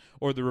defense,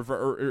 or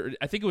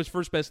I think it was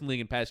first best in the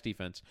league in pass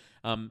defense.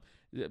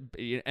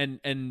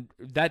 And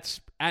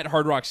that's at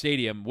Hard Rock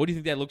Stadium. What do you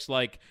think that looks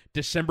like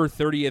December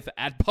 30th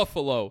at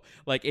Buffalo?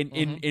 Like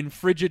in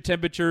frigid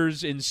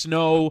temperatures, in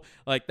snow.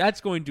 Like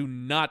that's going to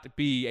not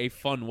be a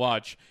fun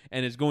watch,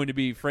 and is going to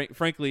be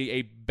frankly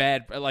a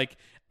bad. Like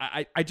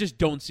I just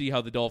don't see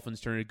how the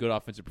Dolphins turn a good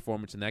offensive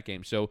performance in that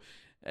game. So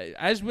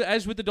as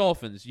with the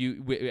Dolphins,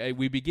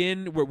 we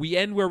begin where we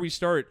end where we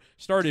started,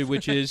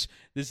 which is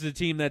this is a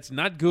team that's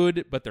not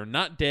good, but they're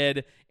not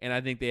dead, and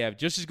I think they have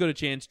just as good a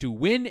chance to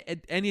win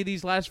any of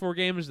these last 4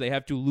 games as they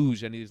have to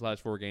lose any of these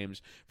last 4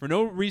 games for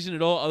no reason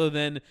at all other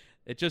than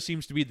it just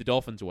seems to be the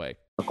Dolphins' way.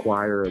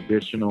 Acquire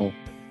additional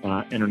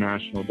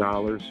international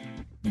dollars,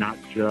 not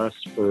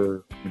just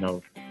for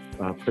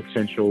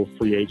potential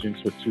free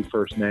agents with 2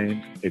 first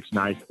names. It's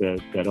nice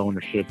that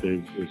ownership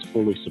is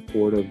fully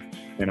supportive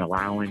and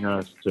allowing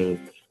us to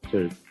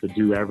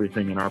do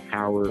everything in our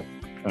power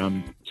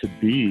to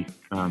be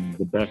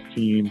the best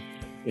team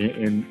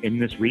in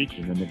this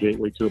region, in the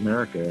gateway to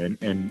America,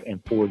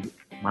 and for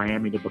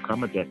Miami to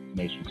become a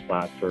destination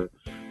spot for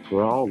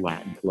all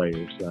Latin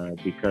players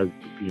because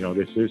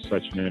this is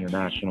such an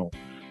international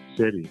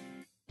city.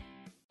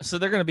 So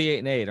they're going to be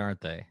 8-8,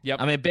 aren't they? Yep.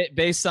 I mean,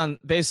 based on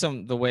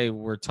the way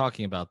we're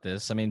talking about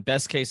this, I mean,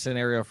 best case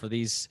scenario for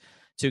these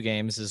 2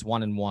 games is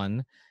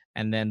 1-1,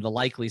 and then the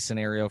likely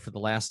scenario for the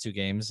last 2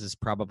 games is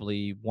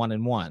probably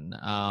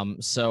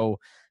 1-1. So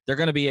they're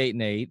going to be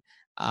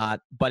 8-8.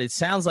 But it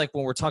sounds like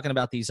when we're talking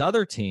about these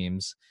other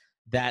teams,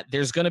 that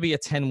there's going to be a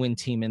 10-win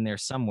team in there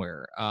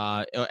somewhere,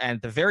 and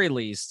at the very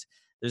least,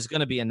 there's going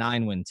to be a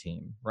 9-win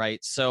team,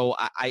 right? So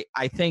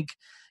I think.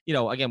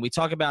 Again, we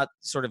talk about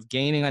sort of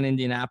gaining on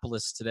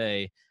Indianapolis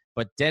today,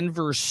 but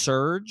Denver's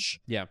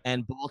surge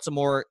and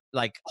Baltimore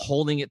like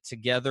holding it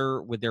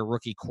together with their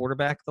rookie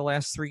quarterback the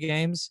last 3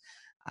 games,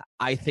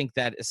 I think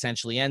that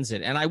essentially ends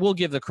it. And I will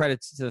give the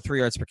credit to the 3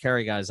 yards per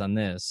carry guys on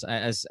this,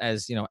 as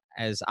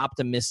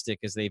optimistic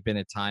as they've been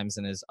at times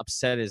and as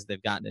upset as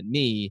they've gotten at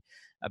me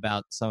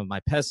about some of my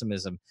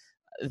pessimism.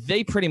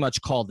 They pretty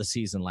much called the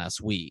season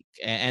last week,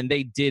 and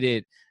they did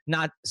it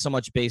not so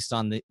much based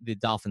on the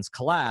Dolphins'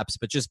 collapse,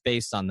 but just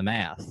based on the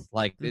math.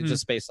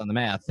 Just based on the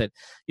math that,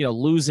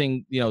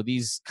 losing,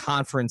 these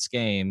conference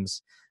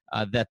games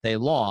that they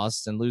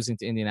lost and losing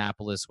to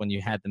Indianapolis when you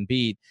had them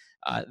beat,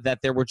 that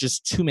there were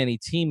just too many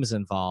teams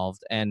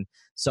involved. And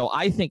so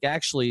I think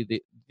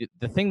actually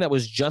the thing that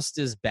was just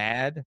as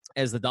bad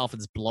as the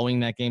Dolphins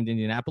blowing that game to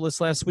Indianapolis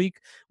last week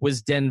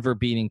was Denver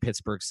beating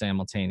Pittsburgh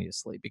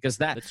simultaneously, because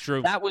that's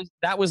true. That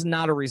was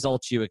not a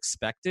result you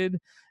expected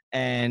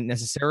and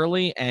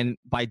necessarily. And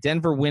by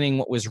Denver winning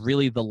what was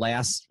really the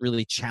last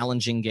really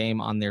challenging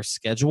game on their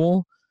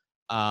schedule,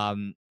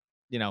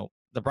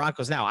 the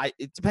Broncos now,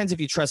 it depends if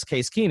you trust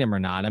Case Keenum or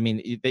not. I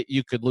mean,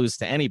 you could lose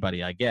to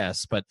anybody, I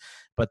guess, but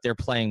they're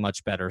playing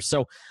much better.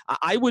 So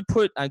I would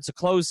put, to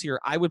close here,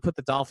 I would put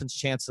the Dolphins'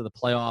 chance of the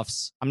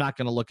playoffs. I'm not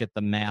going to look at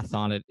the math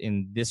on it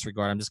in this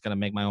regard. I'm just going to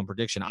make my own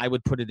prediction. I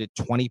would put it at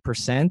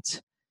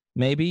 20%,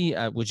 maybe.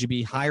 Would you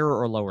be higher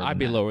or lower? I'd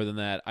be lower than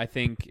that. I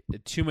think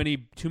too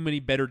many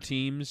better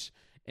teams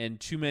and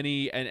too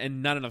many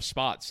and not enough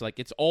spots. Like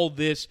it's all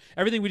this,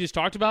 everything we just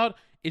talked about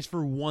is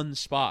for one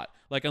spot.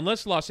 Like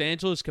unless Los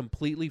Angeles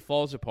completely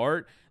falls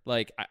apart,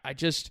 like I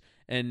just,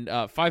 and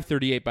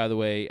 538 by the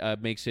way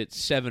makes it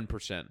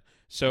 7%.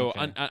 So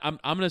okay. I'm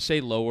going to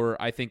say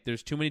lower. I think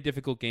there's too many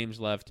difficult games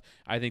left.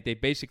 I think they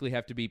basically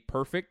have to be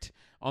perfect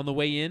on the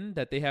way in.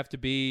 That they have to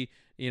be,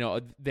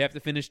 they have to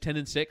finish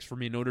 10-6 for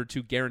me in order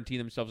to guarantee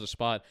themselves a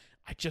spot.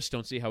 I just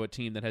don't see how a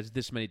team that has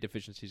this many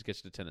deficiencies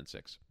gets to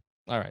 10-6.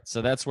 All right,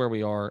 so that's where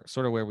we are,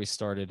 sort of where we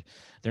started.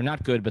 They're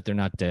not good, but they're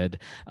not dead.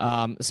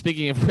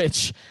 Speaking of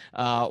which,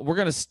 we're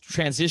going to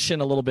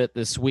transition a little bit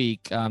this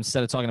week.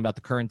 Instead of talking about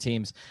the current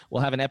teams,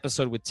 we'll have an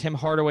episode with Tim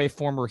Hardaway,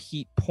 former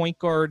Heat point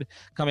guard,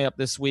 coming up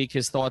this week.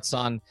 His thoughts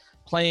on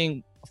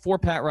playing for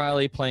Pat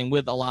Riley, playing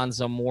with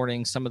Alonzo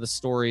Mourning, some of the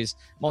stories.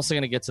 I'm also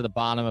going to get to the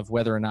bottom of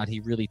whether or not he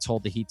really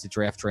told the Heat to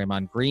draft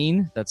Draymond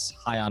Green. That's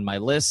high on my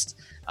list.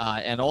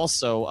 And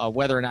also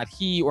whether or not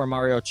he or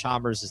Mario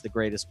Chalmers is the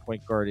greatest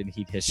point guard in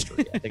Heat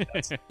history. I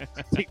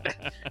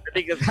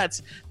think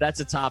that's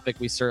a topic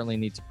we certainly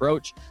need to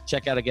broach.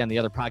 Check out, again, the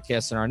other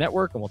podcasts in our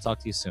network, and we'll talk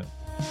to you soon.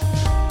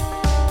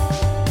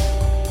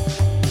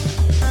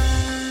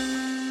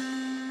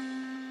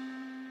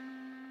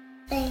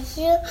 Thank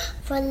you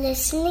for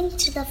listening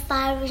to the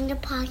Five Reasons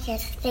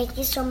Podcast. Thank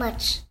you so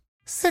much.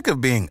 Sick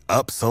of being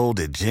upsold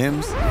at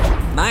gyms?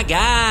 My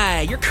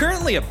guy, you're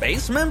currently a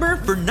base member?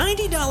 For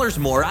 $90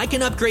 more, I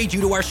can upgrade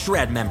you to our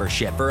Shred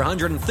membership. For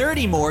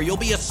 $130 more, you'll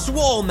be a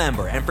Swole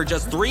member. And for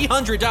just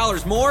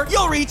 $300 more,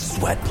 you'll reach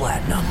Sweat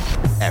Platinum.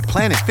 At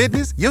Planet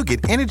Fitness, you'll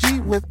get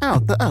energy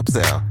without the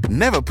upsell.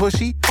 Never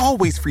pushy,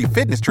 always free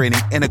fitness training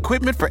and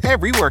equipment for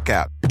every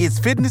workout. It's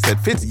fitness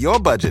that fits your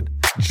budget.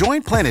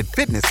 Join Planet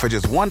Fitness for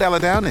just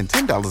 $1 down and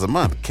 $10 a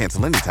month.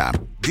 Cancel anytime.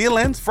 Deal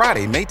ends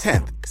Friday, May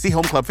 10th. See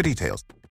Home Club for details.